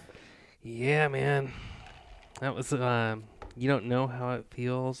 Yeah, man, that was You Don't Know How It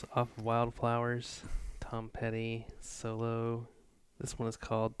Feels off of Wildflowers, Tom Petty solo. This one is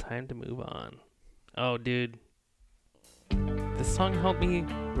called Time to Move On. Oh, dude, this song helped me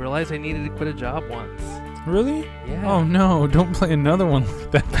realize I needed to quit a job once. Really? Yeah. Oh no, don't play another one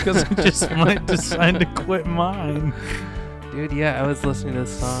like that, because I just might decide to quit mine. Dude, yeah, I was listening to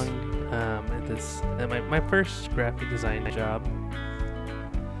this song at my first graphic design job.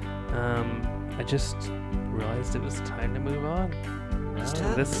 I just realized it was time to move on.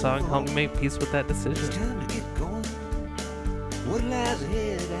 This song helped me make peace with that decision. It's time to get going. What lies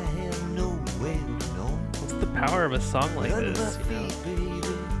ahead, I have no way of knowing. What's the power of a song like Under this? my feet, baby,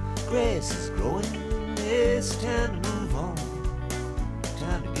 grass is growing. It's time to move on.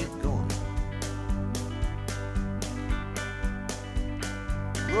 Time to get going.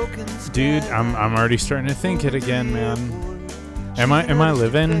 Broken Dude, sky, I'm already starting to think it again, man. Am I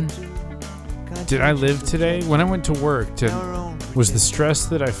living? Did I live today? When I went to work, was the stress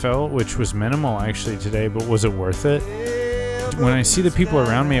that I felt, which was minimal actually today, but was it worth it? When I see the people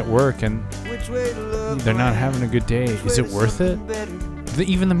around me at work and they're not having a good day, is it worth it?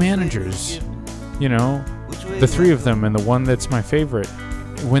 Even the managers, the three of them and the one that's my favorite,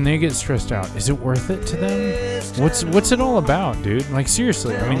 when they get stressed out, is it worth it to them? What's it all about, dude? Like,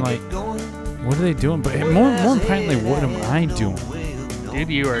 seriously, I mean, like, what are they doing? But more importantly, what am I doing? Dude,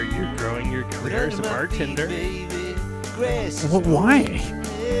 you're growing your career as a bartender. Well, why?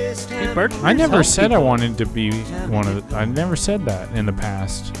 Dude, bartenders I never help said I people. wanted to be one of the... I never said that in the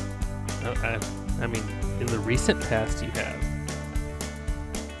past. I mean, in the recent past, you have.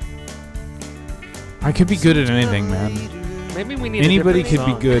 I could be good at anything, man. Maybe we need Anybody a could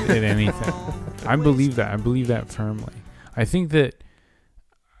different be song. good at anything. I believe that. I believe that firmly. I think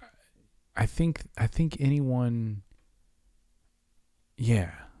anyone...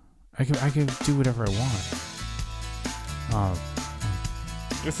 Yeah. I can do whatever I want.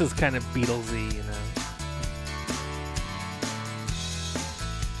 This is kind of Beatlesy,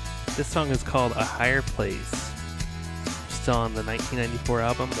 This song is called A Higher Place. Still on the 1994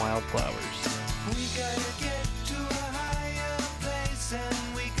 album Wildflowers. We gotta get to a higher place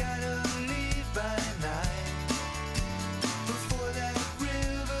and we gotta leave by night before that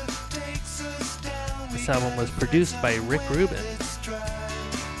river takes us down. This album was produced by Rick Rubin.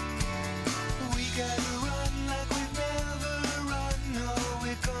 We gotta run like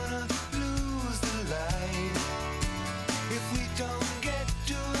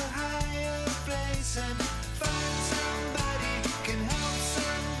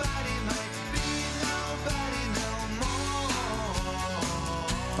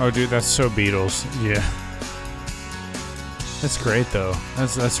Oh, dude, that's so Beatles. Yeah. That's great, though.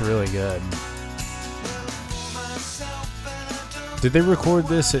 That's really good. Did they record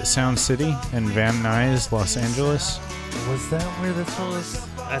this at Sound City in Van Nuys, Los Angeles? Was that where this was?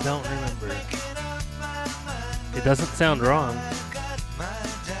 I don't remember. It doesn't sound wrong.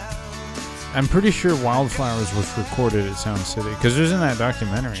 I'm pretty sure Wildflowers was recorded at Sound City, because it was in that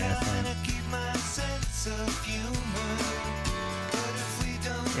documentary, I think.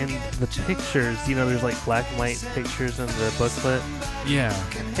 And the pictures, there's like black and white pictures in the booklet. Yeah.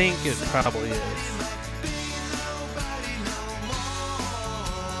 I think it probably is.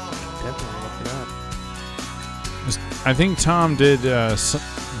 Definitely look it up. I think Tom did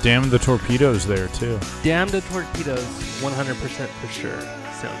Damn the Torpedoes there, too. Damn the Torpedoes, 100% for sure,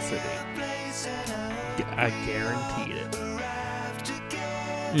 Sound City. I guaranteed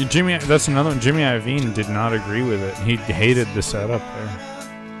it. That's another one. Jimmy Iovine did not agree with it. He hated the setup there.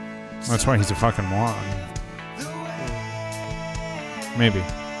 That's why he's a fucking moron. Maybe.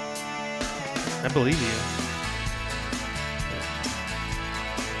 I believe you.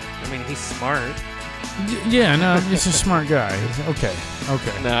 I mean, he's smart. Yeah, no, he's a smart guy. Okay.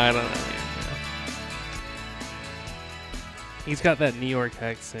 No, I don't know. He's got that New York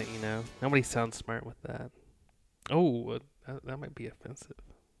accent, Nobody sounds smart with that. Oh, that might be offensive.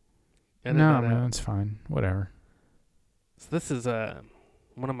 No, man, it's fine. Whatever. So this is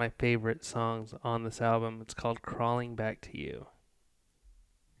one of my favorite songs on this album. It's called Crawling Back to You.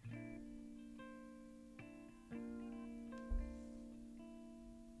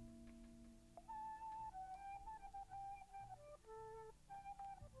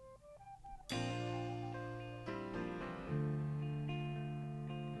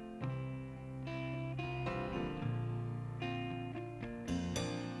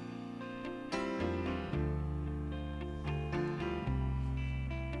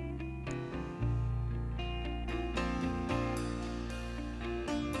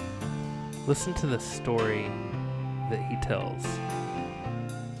 Listen to the story that he tells.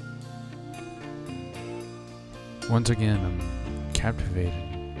 Once again, I'm captivated.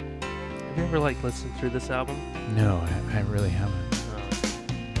 Have you ever listened through this album? No, I really haven't. Oh,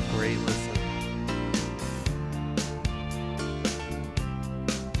 great listen.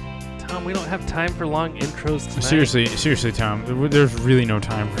 Tom, we don't have time for long intros tonight. Seriously, Tom. There's really no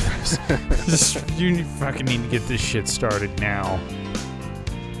time for this. You fucking need to get this shit started now.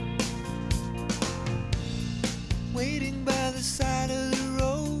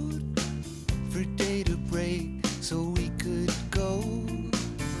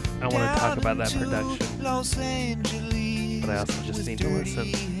 About that production, but I also just need to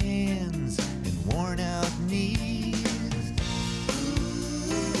listen. And worn out knees.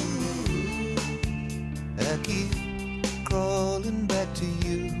 I keep crawling back to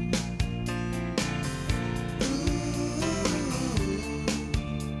you.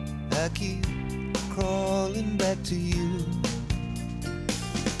 I keep crawling back to you.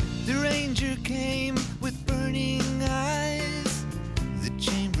 The ranger came with burning eyes. The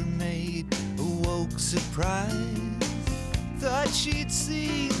chambermaid awoke surprised. Thought she'd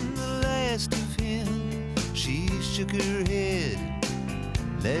seen the last of him. She shook her head,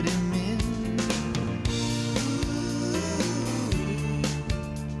 let him in.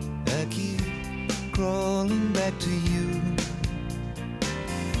 I keep crawling back to you.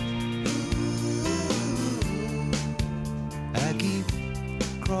 I keep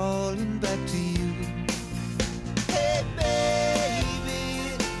crawling back to you. Hey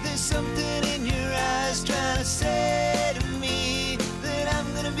baby, there's something in your eyes trying to say to me that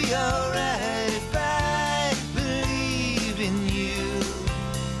I'm gonna be alright if I believe in you.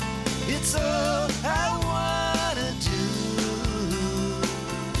 It's all I wanna do.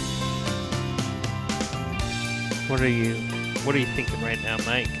 What are you thinking right now,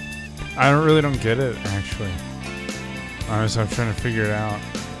 Mike? I don't get it, actually. Honestly, I'm trying to figure it out.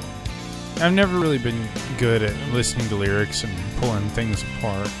 I've never really been good at listening to lyrics and pulling things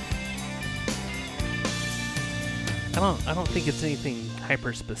apart. I don't think it's anything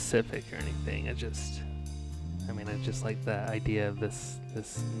hyper specific or anything. I just like the idea of this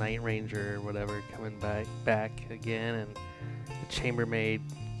Night Ranger or whatever coming back again, and the chambermaid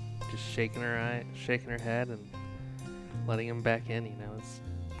just shaking her head and letting him back in. It's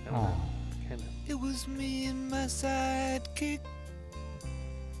kind of. It was me and my sidekick.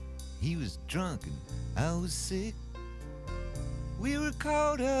 He was drunk and I was sick. We were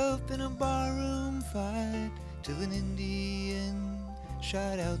caught up in a barroom fight till an Indian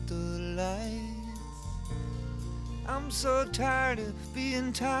shot out the lights. I'm so tired of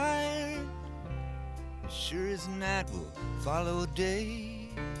being tired. As sure as night will follow day.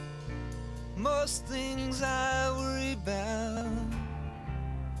 Most things I worry about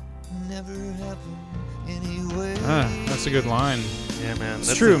never happen anyway. That's a good line. Yeah, man.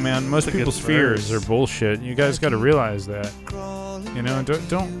 It's true, man. Most people's fears are bullshit. You guys got to realize that. You know,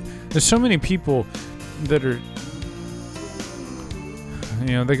 don't. There's so many people that are.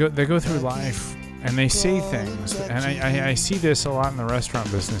 You know, they go through life and they say things, and I see this a lot in the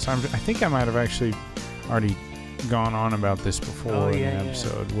restaurant business. I think I might have actually already gone on about this before in an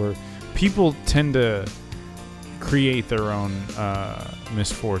episode where people tend to create their own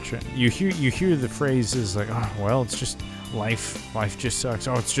misfortune. You hear the phrases like, "Oh, well, it's just life just sucks.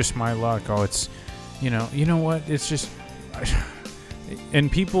 Oh, it's just my luck. Oh, it's you know what? It's just,"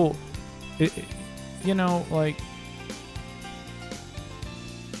 and people, like,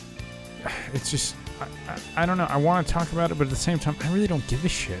 it's just. I don't know. I want to talk about it, but at the same time, I really don't give a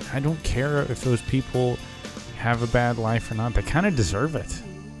shit. I don't care if those people have a bad life or not. They kind of deserve it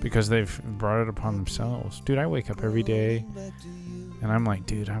because they've brought it upon themselves. Dude, I wake up every day and I'm like,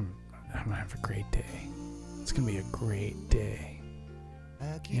 dude, I'm gonna have a great day. It's gonna be a great day.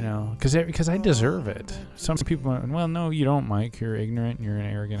 You know, because I deserve it. Some people are, well, no, you don't, Mike. You're ignorant and you're an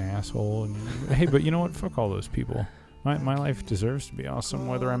arrogant asshole. And hey, but you know what? Fuck all those people. My life deserves to be awesome,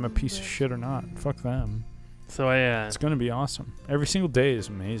 whether I'm a piece of shit or not. Fuck them. So it's gonna be awesome. Every single day is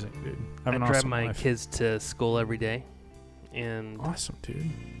amazing, dude. I drive my kids to school every day, and awesome, dude.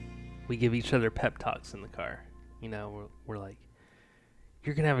 We give each other pep talks in the car. You know, we're like,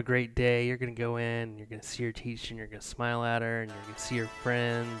 you're gonna have a great day. You're gonna go in, and you're gonna see your teacher, and you're gonna smile at her, and you're gonna see your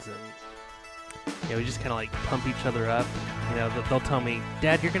friends, and we just kind of like pump each other up. You know, they'll tell me,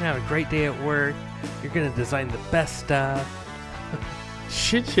 Dad, you're gonna have a great day at work. You're gonna design the best stuff.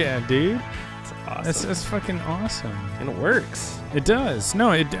 Shit, yeah, dude. Awesome. That's fucking awesome. And it works. It does.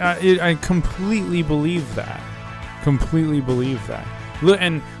 No, I completely believe that. Completely believe that.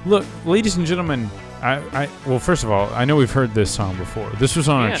 Look, ladies and gentlemen, well, first of all, I know we've heard this song before. This was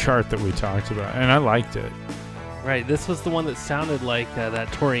on a chart that we talked about, and I liked it. Right, this was the one that sounded like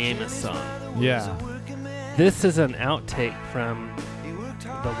that Tori Amos song. Yeah. This is an outtake from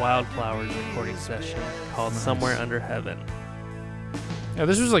the Wildflowers recording session called Somewhere Under Heaven. Yeah,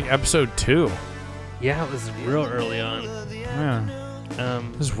 this was like episode 2. Yeah, it was real early on. Yeah.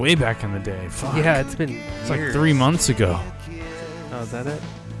 This was way back in the day. Fuck. Yeah, it's been It's years. like 3 months ago. Oh, is that it?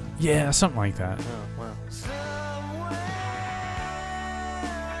 Yeah, something like that. Oh, wow.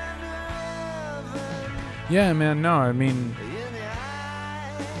 Yeah, man, no, I mean...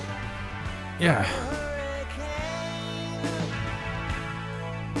 Yeah.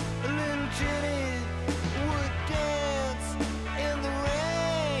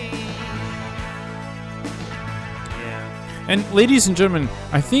 And ladies and gentlemen,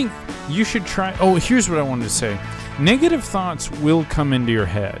 I think you should try... Oh, here's what I wanted to say. Negative thoughts will come into your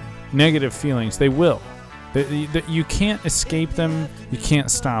head. Negative feelings, they will. You can't escape them. You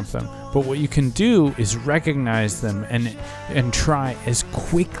can't stop them. But what you can do is recognize them and try as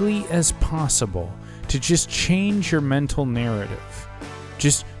quickly as possible to just change your mental narrative.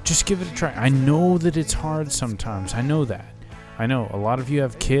 Just give it a try. I know that it's hard sometimes. I know that. I know a lot of you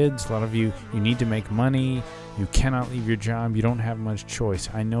have kids. A lot of you need to make money. You cannot leave your job. You don't have much choice.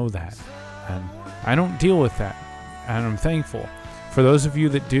 I know that. And I don't deal with that. And I'm thankful. For those of you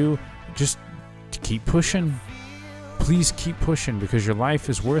that do, just keep pushing. Please keep pushing because your life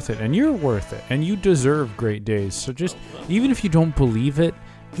is worth it. And you're worth it. And you deserve great days. So just, even if you don't believe it,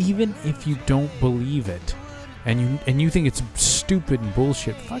 and you think it's stupid and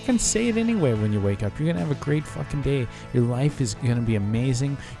bullshit, fucking say it anyway when you wake up. You're going to have a great fucking day. Your life is going to be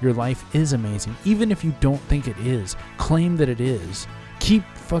amazing. Your life is amazing. Even if you don't think it is, claim that it is. Keep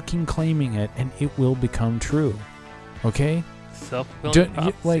fucking claiming it and it will become true. Okay? Self-fulfilling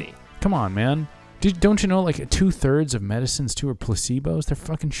prophecy. Like, come on, man. Don't you know like 2/3 of medicines too are placebos? They're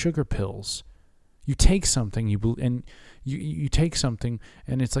fucking sugar pills. You take something, you take something,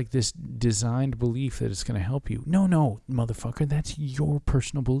 and it's like this designed belief that it's going to help you. No, motherfucker, that's your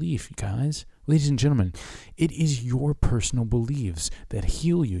personal belief, you guys. Ladies and gentlemen, it is your personal beliefs that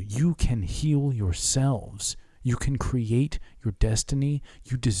heal you. You can heal yourselves. You can create your destiny.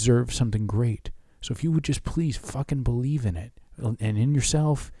 You deserve something great. So if you would just please fucking believe in it and in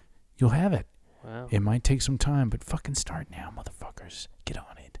yourself, you'll have it. Wow. It might take some time, but fucking start now, motherfuckers. Get on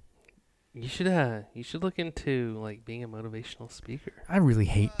it. You should look into like being a motivational speaker. I really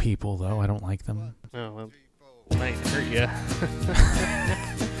hate people though. I don't like them. Oh, well, it might hurt you.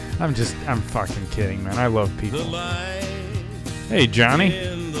 I'm fucking kidding, man. I love people. Hey, Johnny.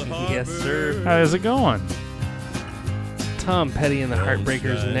 Yes, sir. How's it going? Tom Petty and the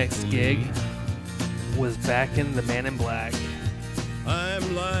Heartbreakers' next gig was back in the Man in Black.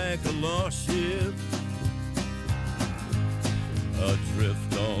 I'm lying like a lost ship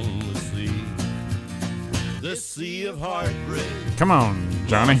adrift on the sea. The sea of heartbreak. Come on,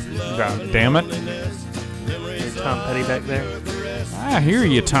 Johnny. God damn it. Is Tom Petty back there? I hear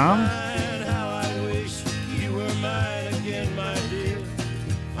you, Tom. How I wish you were mine again, my dear.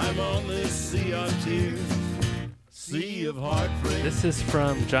 I'm on this sea of tears. Sea of heartbreak. This is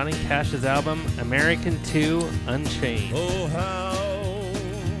from Johnny Cash's album American 2 Unchained. Oh, how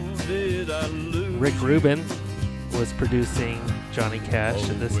did I lose? Rick Rubin was producing Johnny Cash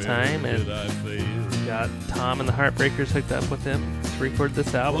at this time, and got Tom and the Heartbreakers hooked up with him to record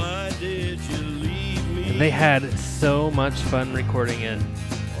this album. Why did you leave me? And they had so much fun recording it.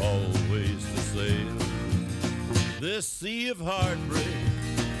 Always to sail this sea of heartbreak,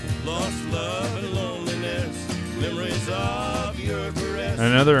 lost love and loneliness, memories of your caress.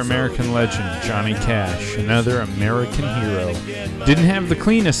 Another American legend, Johnny Cash. Another American hero. Didn't have the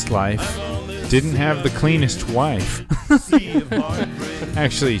cleanest life. Didn't have the cleanest wife.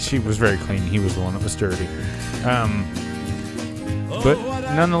 Actually, she was very clean. He was the one that was dirty. But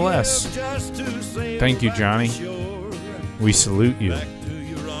nonetheless, thank you, Johnny. We salute you.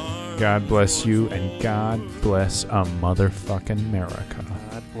 God bless you, and God bless a motherfucking America.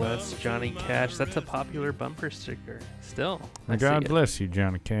 God bless Johnny Cash. That's a popular bumper sticker. Still. God bless you,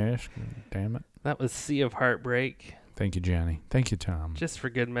 Johnny Cash. Damn it. That was Sea of Heartbreak. Thank you, Johnny. Thank you, Tom. Just for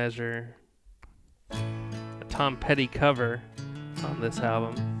good measure, a Tom Petty cover on this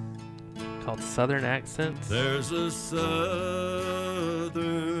album called Southern Accents. There's a southern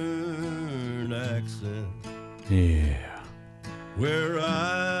accent. Yeah. Where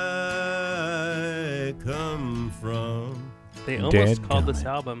I come from. They almost called this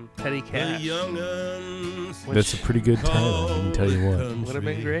album Petty Cash. That's a pretty good title, I can tell you what. Would have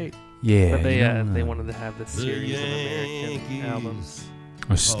been great. Yeah. But they wanted to have this series of American albums.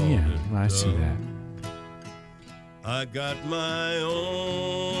 Oh, yeah, I see that. I got my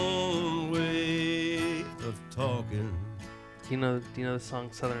own way of talking. Do you know the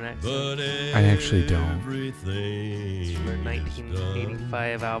song Southern Accents? But I actually don't. It's from their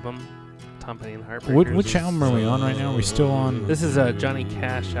 1985 album, Tom Petty and the Heartbreakers. Which album are we on right now? Are we still on? This is a Johnny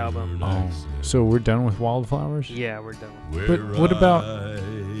Cash album. Oh, so we're done with Wildflowers? Yeah, we're done. But what about?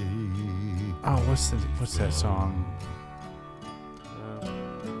 Oh, what's that song?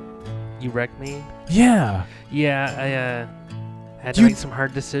 You Wreck Me? Yeah. Yeah, I had to make some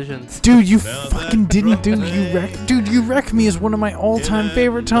hard decisions. Dude, you fucking didn't do You Wreck Me is one of my all-time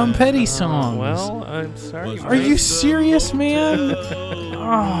favorite Tom Petty songs. Well, I'm sorry. Are you serious, man?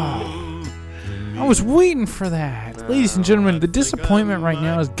 Oh, I was waiting for that. Ladies and gentlemen, the disappointment right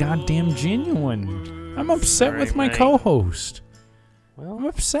now is goddamn genuine. I'm upset with my co-host. Well, I'm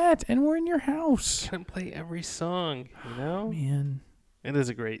upset, and we're in your house. Couldn't play every song, you know? Man. It is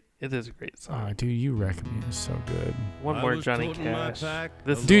a great song. Oh, dude, You Wreck Me is so good. One more Johnny Cash.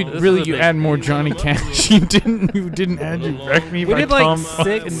 Dude, really, you add more Johnny Cash? You didn't add You Wreck Me by Tom? We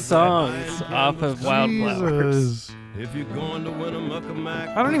did like 6 songs off of Wildflowers. If you're going to win a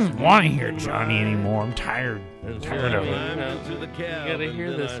muckamuck, I don't even want to hear Johnny anymore. I'm tired. I'm tired of it. You gotta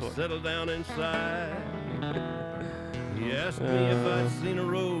hear this one. Settle down inside. He asked me if I'd seen a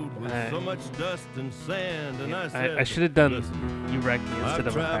road with so much dust and sand, and I said, I should have done You Wreck Me instead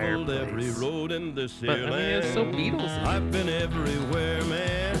of A Higher Place. Every road in this but I mean, it's so Beatles. I've been everywhere,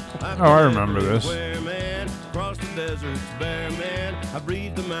 man. I remember this. Man. Across the deserts, bare man. I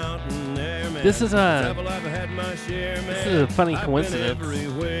breathe the mountain air, man. This is a funny coincidence.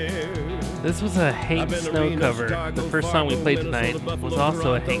 This was a Hank Snow cover. The first song we played tonight was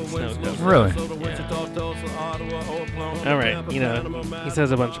also a Hank Snow cover. Really? Yeah. All right, he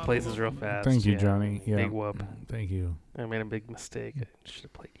says a bunch of places real fast. Thank you, Johnny. Yeah. Big whoop. Thank you. I made a big mistake. I should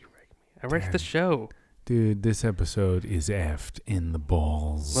have played You Wreck Me. I wrecked the show. Dude, this episode is effed in the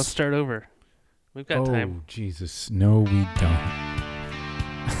balls. Let's start over. We've got time. Oh, Jesus. No, we don't.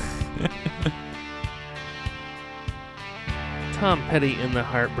 Tom Petty and the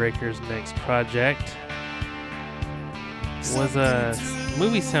Heartbreakers' next project was a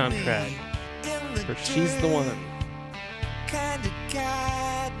movie soundtrack for She's the One. Kinda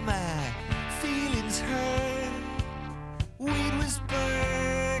got my feelings hurt. Weed was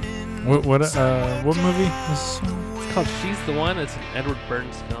burning. What movie? It's called She's the One. It's an Edward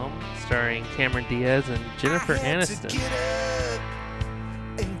Burns film starring Cameron Diaz and Jennifer Aniston.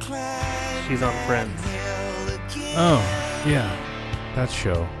 She's on Friends. Oh, yeah. That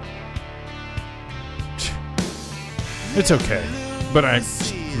show. It's okay, but I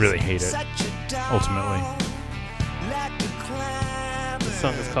really hate it, ultimately. The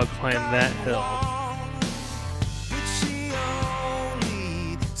song is called Climb That Hill.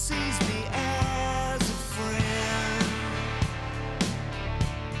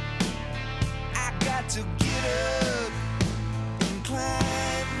 to get up and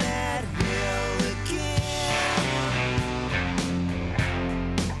climb that hill again.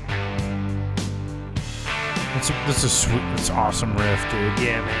 That's a sweet, it's awesome riff, dude.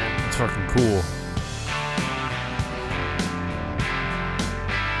 Yeah, man. It's fucking cool.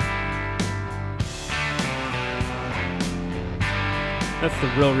 That's the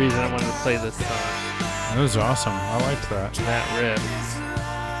real reason I wanted to play this song. That was awesome. I liked that. That riff.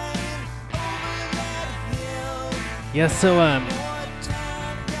 Yeah, so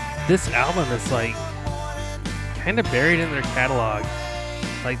this album is like kind of buried in their catalog.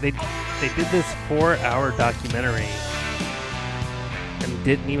 Like they did this 4-hour documentary and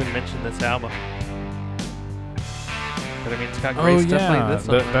didn't even mention this album. But I mean, it's got great stuff like this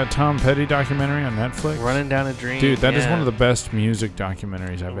on it. That Tom Petty documentary on Netflix. Running Down a Dream. Dude, that is one of the best music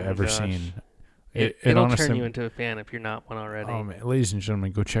documentaries I've ever seen. It'll honestly turn you into a fan if you're not one already. Oh man, ladies and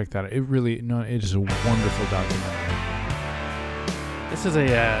gentlemen, go check that out. It is a wonderful documentary. This is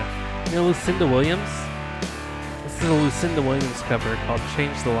a Lucinda Williams. This is a Lucinda Williams cover called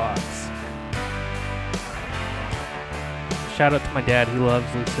 "Change the Locks." Shout out to my dad. He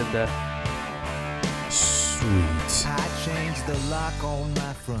loves Lucinda. Sweet. I changed the lock on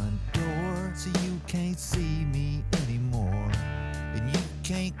my front door so you can't see me anymore. And you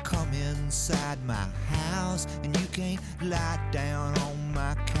can't come inside my house, and you can't lie down on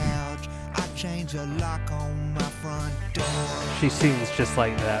my couch. I changed the lock on my front door. She sings just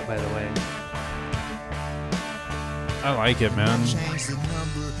like that, by the way. I like it, man. I changed the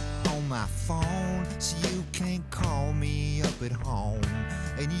number on my phone so you can't call me up at home.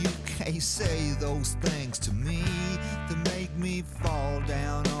 And you can't say those things to me that make me fall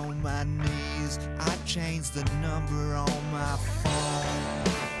down on my knees. I changed the number on my phone.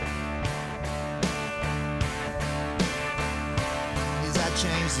 Yes, I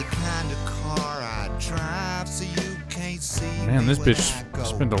changed the kind of car I drive so you can't see me. Man, this bitch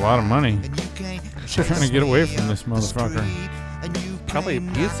spent a lot of money. She's trying to get away from this motherfucker. Probably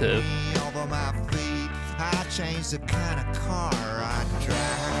abusive. I changed the kind of car I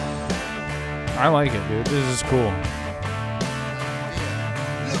drive. I like it, dude. This is cool.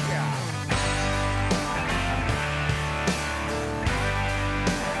 Look out.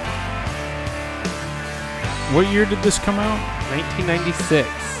 What year did this come out? 1996.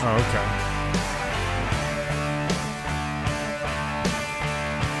 Oh, okay.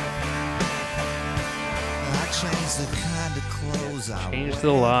 I changed the kind of clothes I Change wear,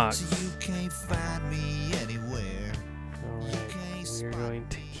 the locks. so you can't find me anywhere. Alright, we're going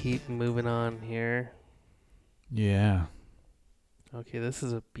to keep moving on here. Yeah. Okay, this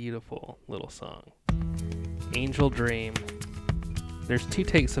is a beautiful little song. Angel Dream. There's 2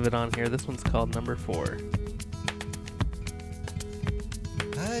 takes of it on here. This one's called Number 4.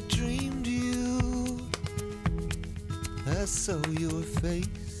 I dreamed you, I saw your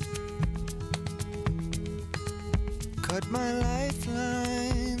face, cut my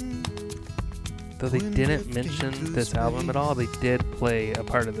lifeline. Though they didn't mention this album at all, they did play a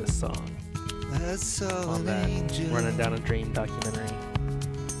part of this song I saw on an that angel. Running Down a Dream documentary.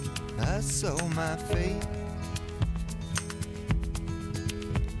 I saw my fate.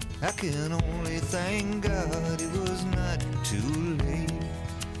 I can only thank God it was not too late.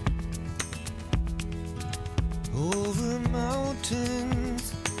 Over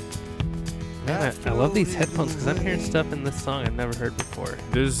mountains. Man, I love these headphones because I'm hearing stuff in this song I've never heard before.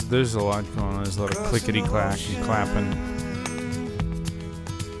 There's a lot going on. There's a lot of clickety clack and clapping.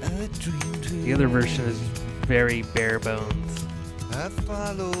 The other version is very bare bones. I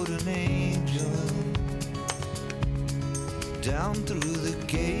followed an angel down through the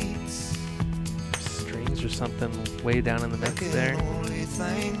gates. Strings or something way down in the mix there. Only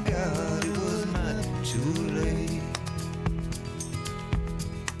thank God it was not too late.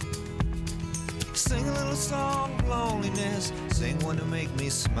 Sing a little song of loneliness, sing one to make me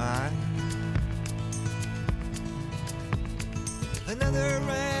smile. Another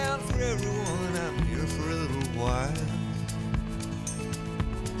round for everyone, I'm here for a little while.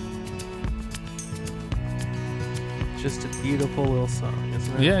 Just a beautiful little song,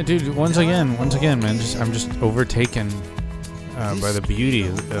 isn't it? Yeah, dude. Once again, man. I'm just overtaken by the beauty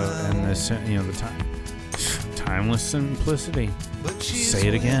and this, the timeless simplicity. Say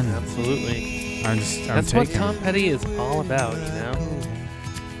it again. Absolutely. That's what Tom Petty is all about, you know?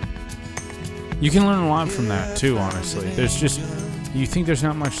 You can learn a lot from that too, honestly. There's just, you think there's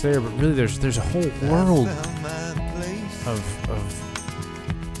not much there, but really there's a whole world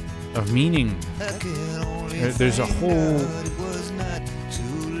of meaning. There's a whole.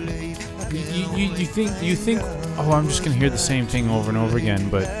 You think, oh, I'm just gonna hear the same thing over and over again,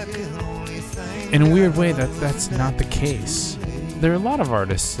 but in a weird way, that's not the case. There are a lot of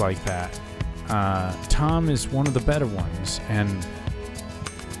artists like that. Tom is one of the better ones, and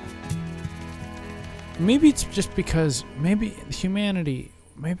maybe it's just because maybe humanity,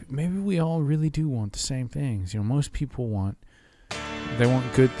 maybe we all really do want the same things. Most people want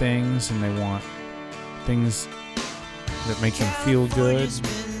good things, and they want things that make them feel good.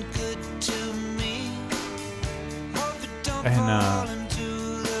 And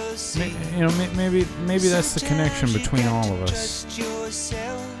maybe that's the connection between all of us.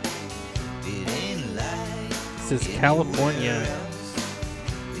 This is California.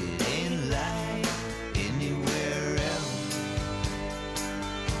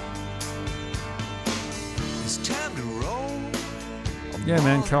 Yeah,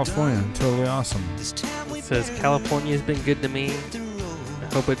 man, California, totally awesome. It says California's been good to me. I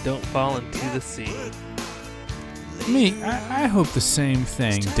hope it don't fall into the sea. I hope the same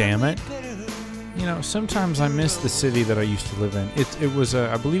thing, damn it. Sometimes I miss the city that I used to live in. It was,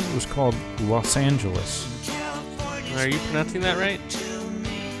 I believe it was called Los Angeles. Are you pronouncing that right?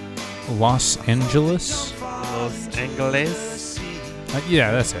 Los Angeles? Los Angeles?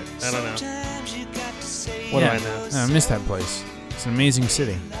 Yeah, that's it. I don't know. What do I know? I miss that place. It's an amazing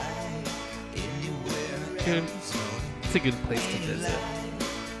city. Dude, it's a good place to visit.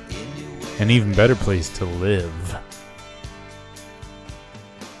 An even better place to live.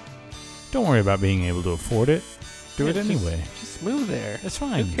 Don't worry about being able to afford it. Do it anyway. Just move there. It's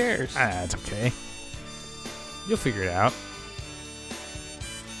fine. Who cares? It's okay. You'll figure it out.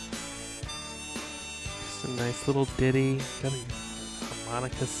 Just a nice little ditty. Got a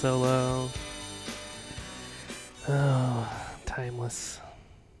harmonica solo. Oh, timeless.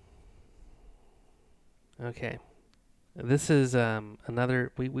 Okay. This is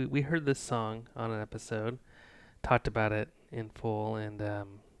another... We heard this song on an episode. Talked about it in full, and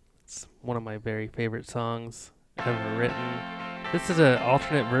it's one of my very favorite songs ever written. This is an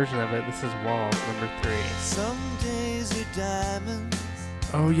alternate version of it. This is Walls, number 3. Some days are diamonds.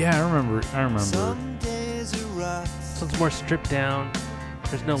 Oh yeah, I remember. Some days are rocks. This one's more stripped down.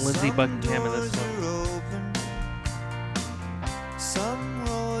 There's no Lindsey Buckingham in this one. Open. Some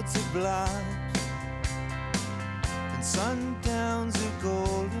roads are blocked, and sundowns are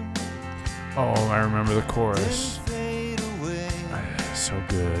golden. Oh, I remember the chorus. Then fade away. So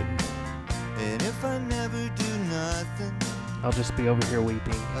good. And if I never do nothing, I'll just be over here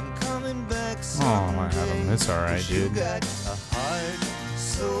weeping. I'm coming back Oh someday. my God, it's all right, You dude. got a heart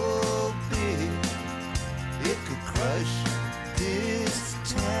so big it could crush this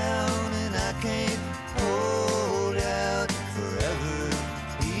town, and I can't hold out forever.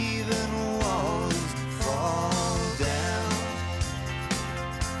 Even walls fall down.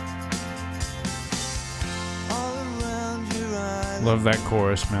 All around your island. Love that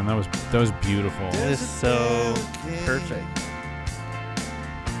chorus, man. That was beautiful. It is so perfect.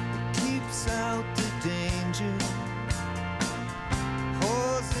 Keeps out the danger,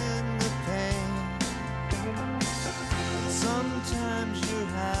 pours in the pain. Sometimes you're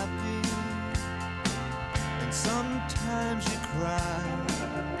happy, and sometimes you cry.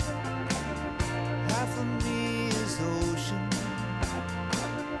 Half of me is ocean,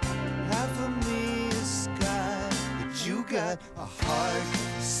 half of me is sky. But you got a heart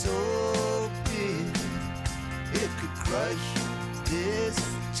so big it could crush this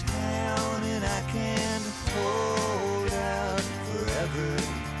town, and I can't hold out forever.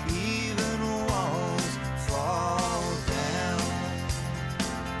 Even walls fall down.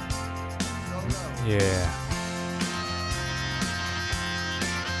 Yeah.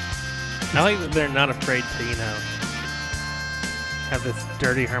 I like that they're not afraid to, have this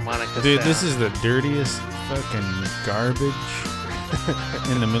dirty harmonica Dude, sound. this is the dirtiest fucking garbage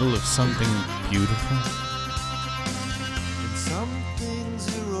in the middle of something beautiful. And some things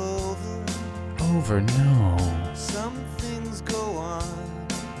are over, Over, no. some things go on.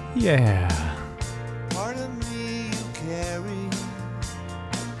 Yeah. Part of me you carry,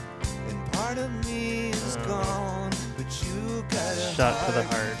 and part of me is gone. But you got a Shot to the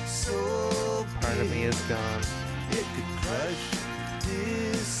heart. so Part of me is gone. it could crush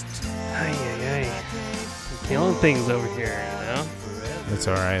this town. Ay. Feeling things over here, That's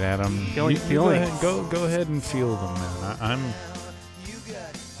all right, Adam. Feeling You feelings. go ahead and feel them, man.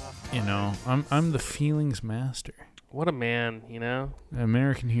 I'm the feelings master. What a man, An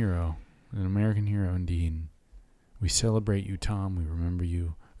American hero. An American hero indeed. We celebrate you, Tom. We remember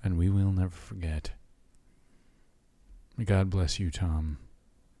you, and we will never forget. May God bless you, Tom.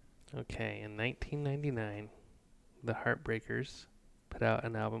 Okay, in 1999, the Heartbreakers put out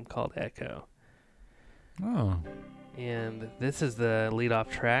an album called Echo. Oh. And this is the lead-off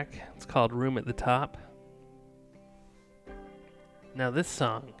track. It's called Room at the Top. Now this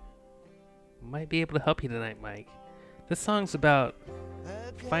song might be able to help you tonight, Mike. This song's about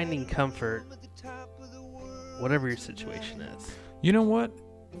finding comfort, whatever your situation is. You know what?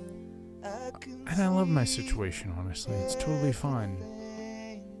 And I love my situation, honestly. It's totally fine.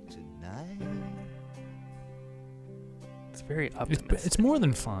 It's very optimistic. It's more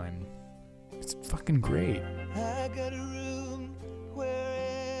than fine. It's fucking great. I got a room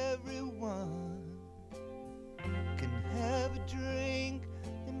where everyone can have a drink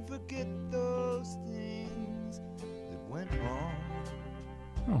and forget those things that went wrong.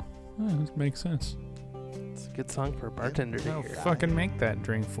 Oh, that makes sense. It's a good song for a bartender to I'll hear. fucking make that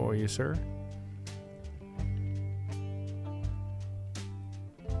drink for you, sir.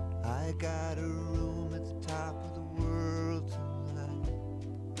 I got a room at the top of the world tonight.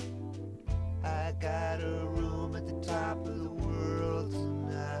 I got a room at the top of the world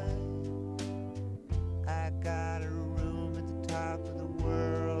tonight. I got a room at the top of the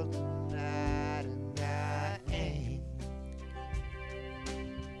world tonight, and I ain't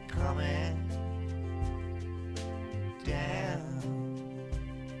coming down.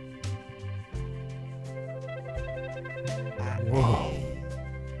 Whoa.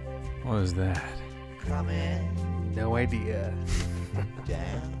 What was that? Coming No idea. down.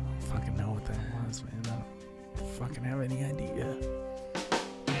 I don't fucking know what that was, man. I don't fucking have any idea.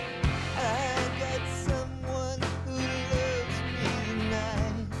 I got someone who loves me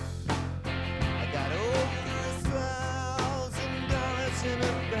tonight. I got over $1,000 in a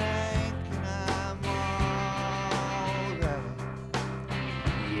bank, and I'm alright.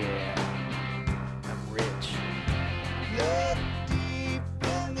 Yeah. I'm rich. Look deep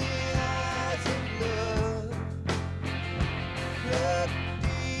in the eyes of love. Look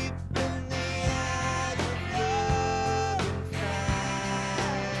deep in the eyes of love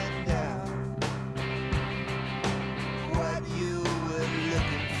and find out what you were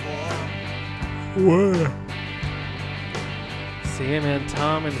looking for. What? See, man,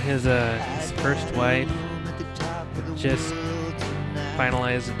 Tom and his first wife Room at the top of the just world tonight.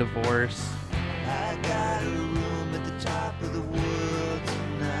 finalized a divorce. I got a room at the top of the world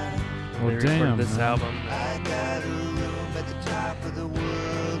tonight. Well, They recorded damn, this man. album. I got a room at the top of the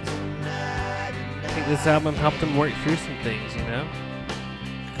world tonight. I think this album helped him work through some things, you know?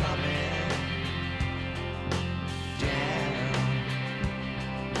 Coming down.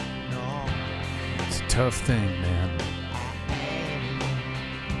 No, It's a tough thing, man.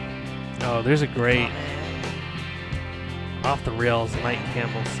 Oh, there's a great off the rails Mike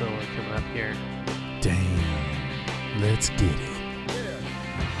Campbell solo coming up here. Damn. Let's get it.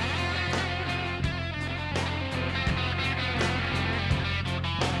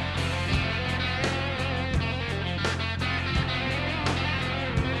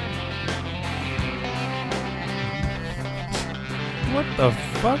 What the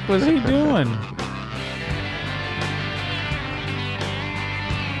fuck was he doing?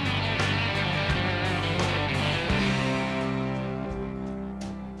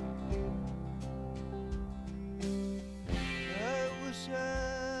 I wish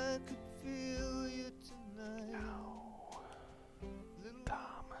I could feel you tonight. Little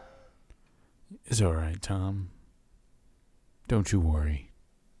Tom. It's alright, Tom. Don't you worry.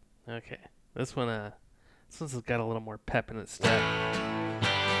 Okay. This one's got a little more pep in its step.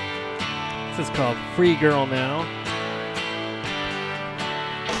 This is called Free Girl Now.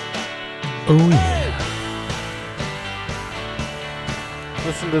 Oh, yeah.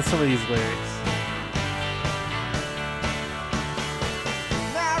 Listen to some of these lyrics.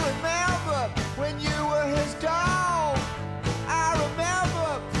 I remember when you were his dog. I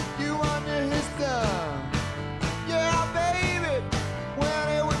remember you under his thumb. Yeah, baby, when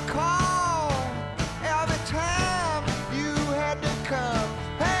it would call, every time you had to come.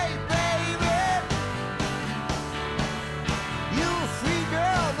 Hey, baby, you a free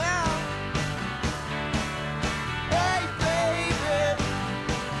girl now. Hey, baby,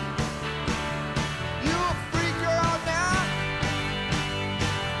 you a free girl now.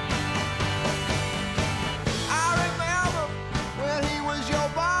 I remember when he was your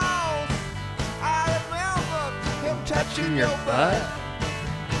boss. I remember him touching your butt.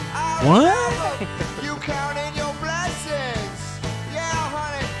 I What? remember you counting your blessings. Yeah,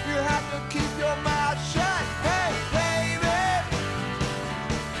 honey, you have to keep your mouth shut. Hey, baby,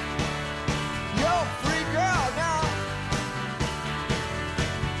 you're a free girl now.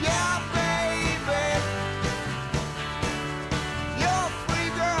 Yeah, baby, you're a free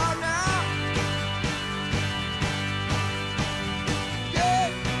girl now. Yeah,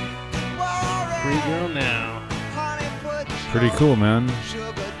 well, alright. Free Girl Now. Honey, pretty cool, man.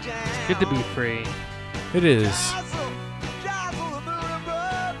 It's good to be free. It is.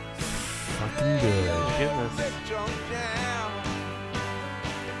 Fucking good. Goodness.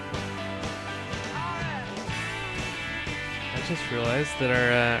 I just realized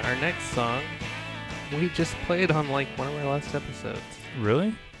that our next song we just played on like one of our last episodes.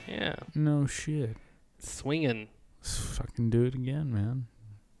 Really? Yeah. No shit. Swinging. Let's fucking do it again, man.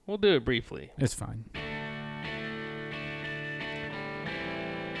 We'll do it briefly. It's fine.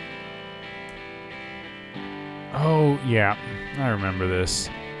 Oh, yeah. I remember this.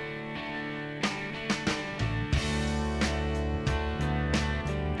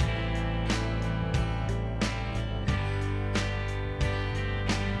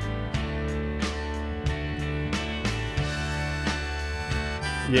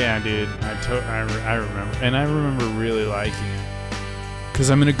 Yeah, dude. I remember. And I remember really liking it. Because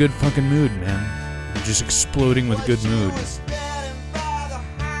I'm in a good fucking mood, man. I'm just exploding with good mood.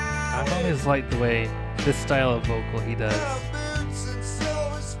 I've always liked the way this style of vocal he does.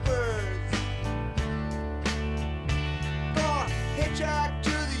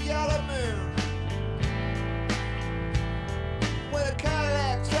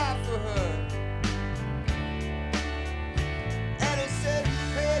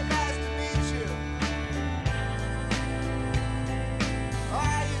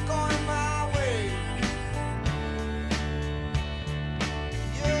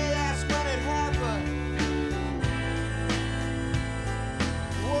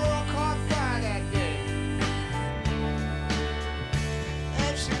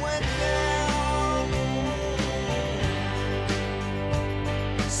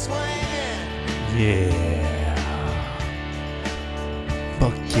 Yeah.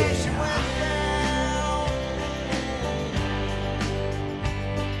 Fuck yeah.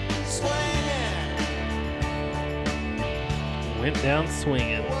 Went down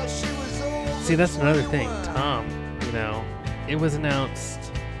swinging. See, that's another thing. Tom, you know, it was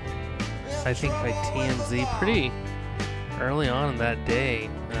announced, I think, by TMZ pretty early on in that day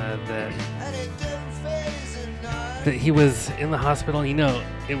that he was in the hospital. You know,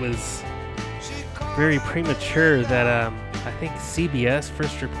 it was very premature that I think CBS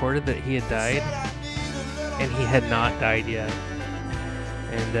first reported that he had died, and he had not died yet.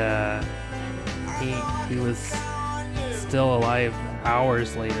 And he was still alive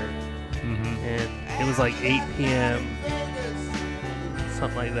hours later. Mm-hmm. And it was like 8 p.m.,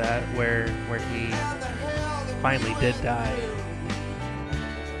 something like that, where he finally did die.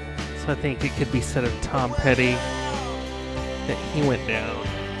 So I think it could be said of Tom Petty that he went down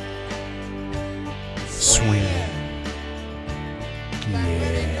swinging.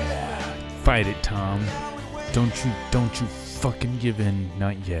 Yeah. Fight it, Tom. Don't you fucking give in.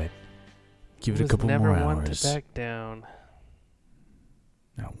 Not yet. Give it a couple more hours. Never one to back down.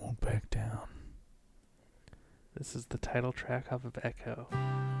 I won't back down. This is the title track off of Echo.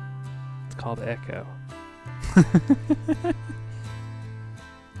 It's called Echo.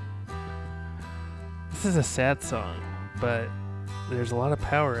 This is a sad song, but there's a lot of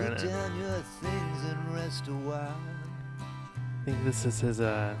power in it. I think this is his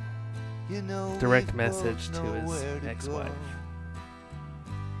direct message to his ex-wife.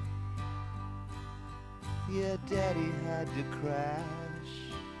 Yeah, Daddy had to crash.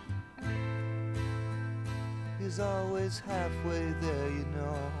 He's always halfway there, you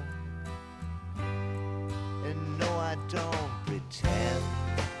know. And no, I don't pretend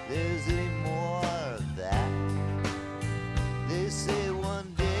there's any more of that. They say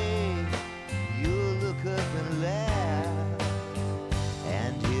one day you'll look up and laugh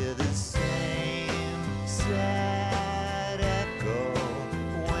and hear the same sad echo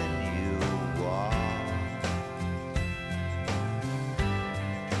when you walk.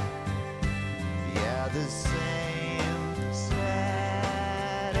 Yeah, the same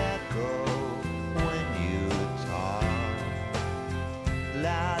sad echo when you talk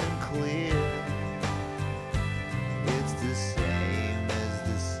loud and clear. It's the same as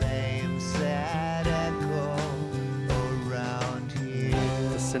the same sad echo around here.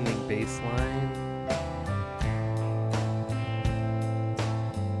 Descending bass line.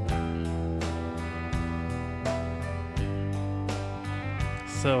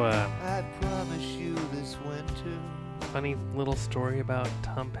 So, I promise you this winter. Funny little story about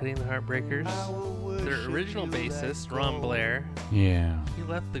Tom Petty and the Heartbreakers. Their original bassist, Ron Blair, Yeah. he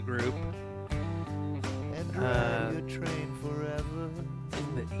left the group in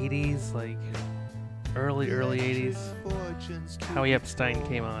the 80s, like early 80s. Howie Epstein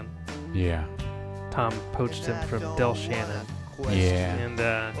came on. Yeah. Tom poached him from Del Shannon. Yeah. And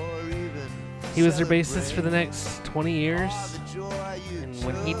he was their bassist for the next 20 years. And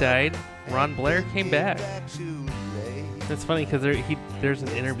when he died, Ron Blair came back. It's funny because there's an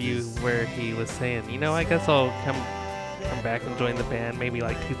interview where he was saying, you know, I guess I'll come back and join the band, maybe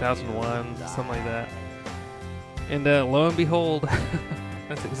like 2001, something like that. And lo and behold,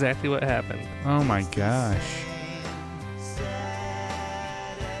 that's exactly what happened. Oh my gosh.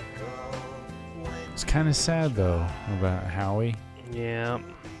 It's kind of sad though about Howie. Yeah.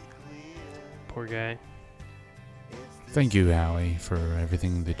 Poor guy. Thank you, Howie, for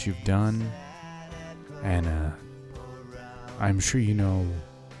everything that you've done. And I'm sure you know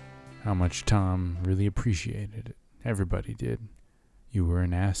how much Tom really appreciated it. Everybody did. You were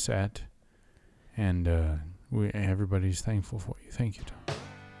an asset. And everybody's thankful for you. Thank you, Tom.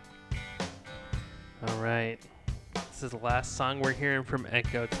 All right. This is the last song we're hearing from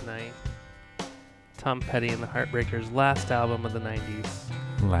Echo tonight. Tom Petty and the Heartbreakers' last album of the 90s.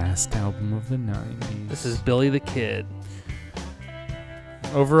 Last album of the 90s. This is Billy the Kid.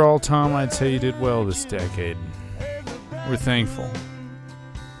 Overall, Tom, I'd say you did well this decade. We're thankful.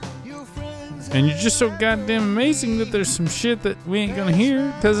 And you're just so goddamn amazing that there's some shit that we ain't gonna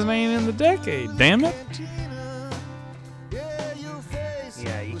hear because it ain't in the decade. Damn it.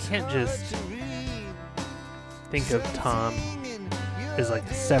 Yeah, you can't just think of Tom as like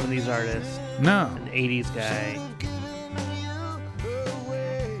a 70s artist. No. An 80s guy.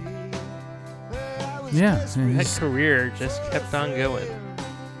 Yeah. That career just kept on going.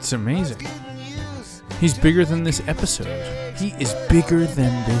 It's amazing. He's bigger than this episode. He is bigger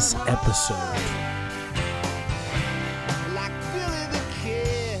than this episode. Like Billy the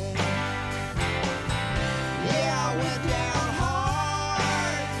Kid. Yeah, I went down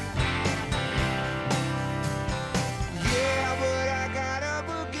hard. Yeah, but I got up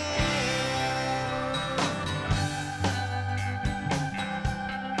again.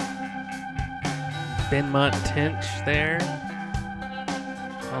 Benmont Tench there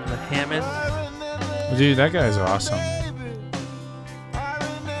on the Hammond. Dude, that guy's awesome.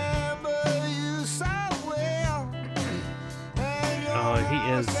 Oh, he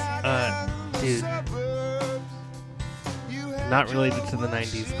is, dude. Not related to the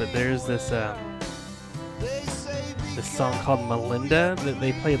 90s, but there's this song called Melinda that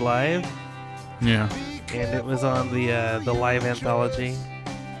they played live. Yeah. And it was on the live anthology.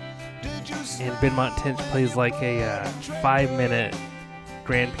 And Benmont Tench plays like a 5-minute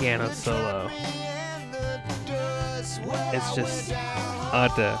grand piano solo. It's just, I'll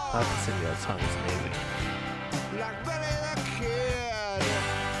have to sing you that song. It's amazing.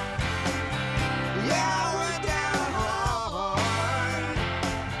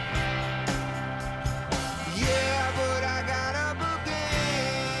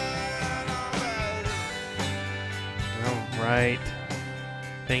 All right.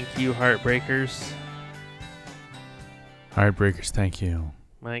 Thank you, Heartbreakers. Heartbreakers, thank you.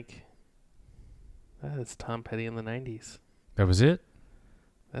 Mike, that's Tom Petty in the 90s. That was it?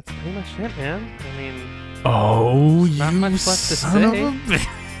 That's pretty much it, man. I mean, not much left to son say. Of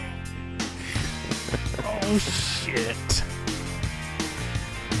a oh, shit.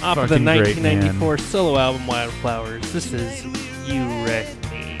 Off of the Fucking great, 1994 solo album Wildflowers, this is You Wreck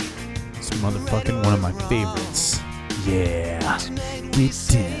Me. It's motherfucking one of my favorites. Yeah. Get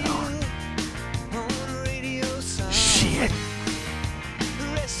down. Shit.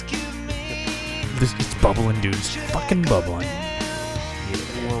 It's bubbling, dude. It's fucking bubbling.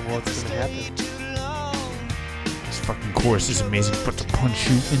 Well, what's gonna happen? This fucking chorus is amazing, but to punch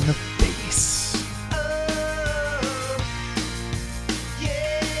you in the face.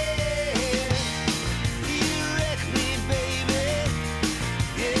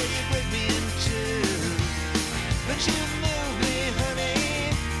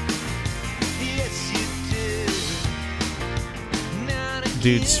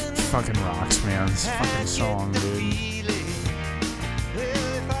 Dude's fucking rocks, man. This fucking song, dude.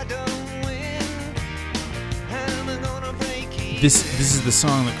 This is the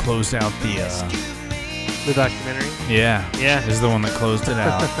song that closed out the documentary. Yeah. This is the one that closed it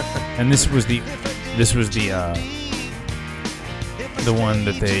out. And this was the one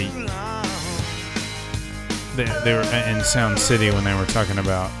that they were in Sound City when they were talking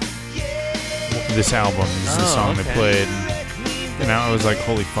about this album. This is the song they played. And I was like,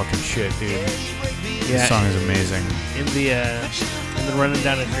 holy fucking shit, dude. This song is amazing. In the Running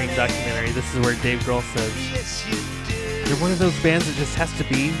Down a Dream documentary, this is where Dave Grohl says, "You're one of those bands that just has to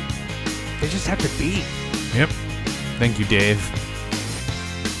be. They just have to be." Yep. Thank you, Dave.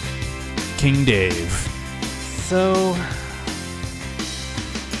 King Dave. So,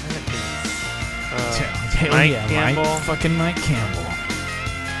 Mike Campbell. Fucking Mike Campbell.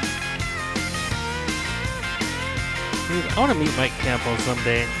 Dude, I want to meet Mike Campbell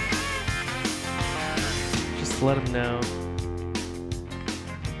someday. Just let him know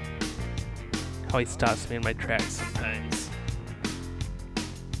how he stops me in my tracks sometimes.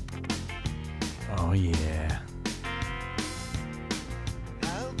 Oh, yeah.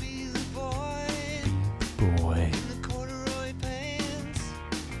 I'll be the boy. Boy. In the corduroy pants.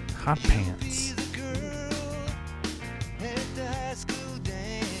 Hot pants. Be the girl at the high school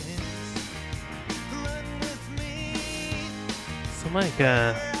dance. Run with me. So, Mike,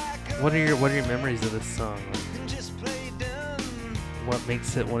 what are your memories of this song? And just play dumb. What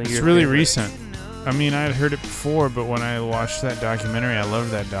makes it one of your It's really favorites? recent. I mean, I'd heard it before, but when I watched that documentary, I loved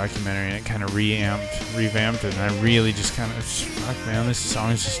that documentary, and it kind of revamped it, and I really just kind of, fuck, man, this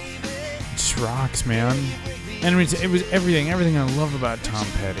song is just rocks, man. And it was everything I love about Tom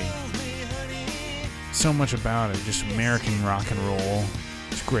Petty. So much about it, just American rock and roll,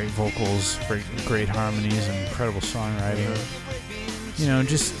 just great vocals, great harmonies, and incredible songwriting. You know,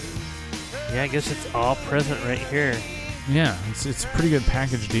 just... Yeah, I guess it's all present right here. Yeah, it's a pretty good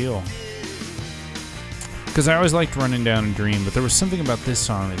package deal. Because I always liked Running Down a Dream, but there was something about this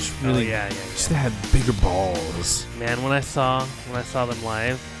song that just really just had bigger balls. Man, when I saw them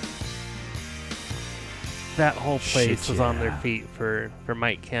live, that whole place was on their feet for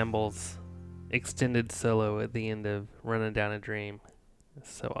Mike Campbell's extended solo at the end of Running Down a Dream.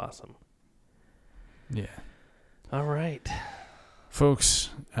 It's so awesome. Yeah. All right.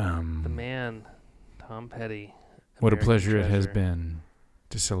 Folks, The man, Tom Petty. What a American pleasure it has treasure. been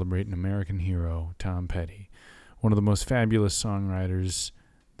to celebrate an American hero, Tom Petty. One of the most fabulous songwriters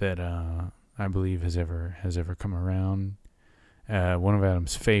that I believe has ever come around. One of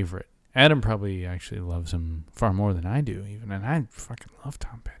Adam's favorite. Adam probably actually loves him far more than I do, even, and I fucking love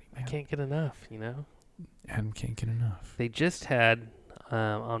Tom Petty, man. I can't get enough, you know? Adam can't get enough. They just had,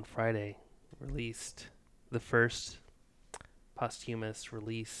 on Friday, released the first posthumous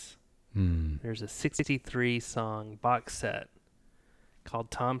release. There's a 63-song box set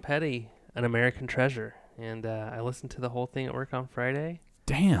called Tom Petty, An American Treasure. And I listened to the whole thing at work on Friday.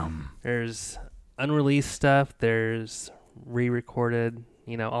 Damn. There's unreleased stuff. There's re-recorded,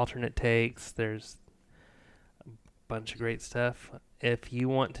 alternate takes. There's a bunch of great stuff. If you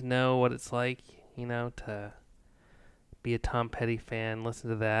want to know what it's like, to be a Tom Petty fan,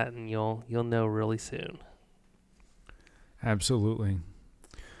 listen to that, and you'll know really soon. Absolutely.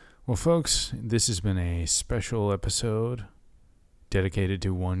 Well, folks, this has been a special episode dedicated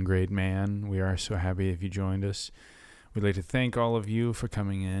to one great man. We are so happy if you joined us. We'd like to thank all of you for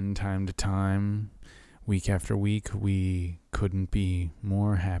coming in time to time, week after week. We couldn't be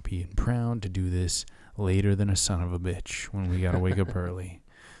more happy and proud to do this later than a son of a bitch when we got to wake up early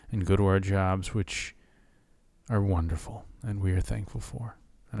and go to our jobs, which are wonderful and we are thankful for.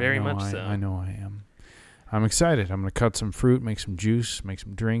 And Very much so. I know I am. I'm excited. I'm going to cut some fruit, make some juice, make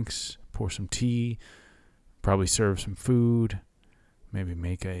some drinks, pour some tea, probably serve some food, maybe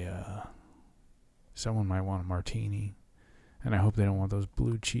make someone might want a martini. And I hope they don't want those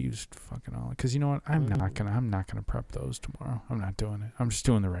blue cheese fucking olives. Because you know what? I'm not gonna prep those tomorrow. I'm not doing it. I'm just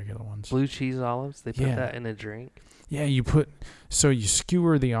doing the regular ones. Blue cheese olives? They put that in a drink? Yeah, you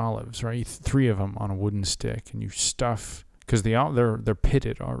skewer the olives, right? 3 of them on a wooden stick, and you stuff, because they're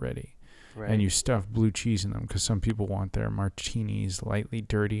pitted already. Right. And you stuff blue cheese in them because some people want their martinis lightly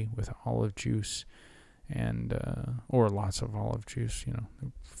dirty with olive juice, and or lots of olive juice,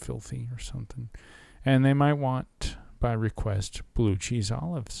 filthy or something. And they might want, by request, blue cheese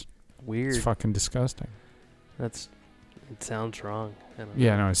olives. Weird. It's fucking disgusting. It sounds wrong.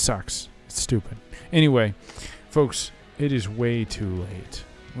 Yeah, no, it sucks. It's stupid. Anyway, folks, it is way too late.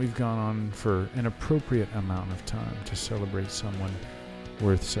 We've gone on for an appropriate amount of time to celebrate someone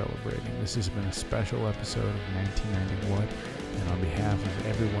worth celebrating. This has been a special episode of 1990 What, and on behalf of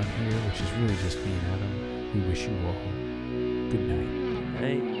everyone here, which is really just me and Adam, we wish you all good night.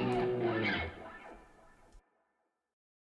 Hey.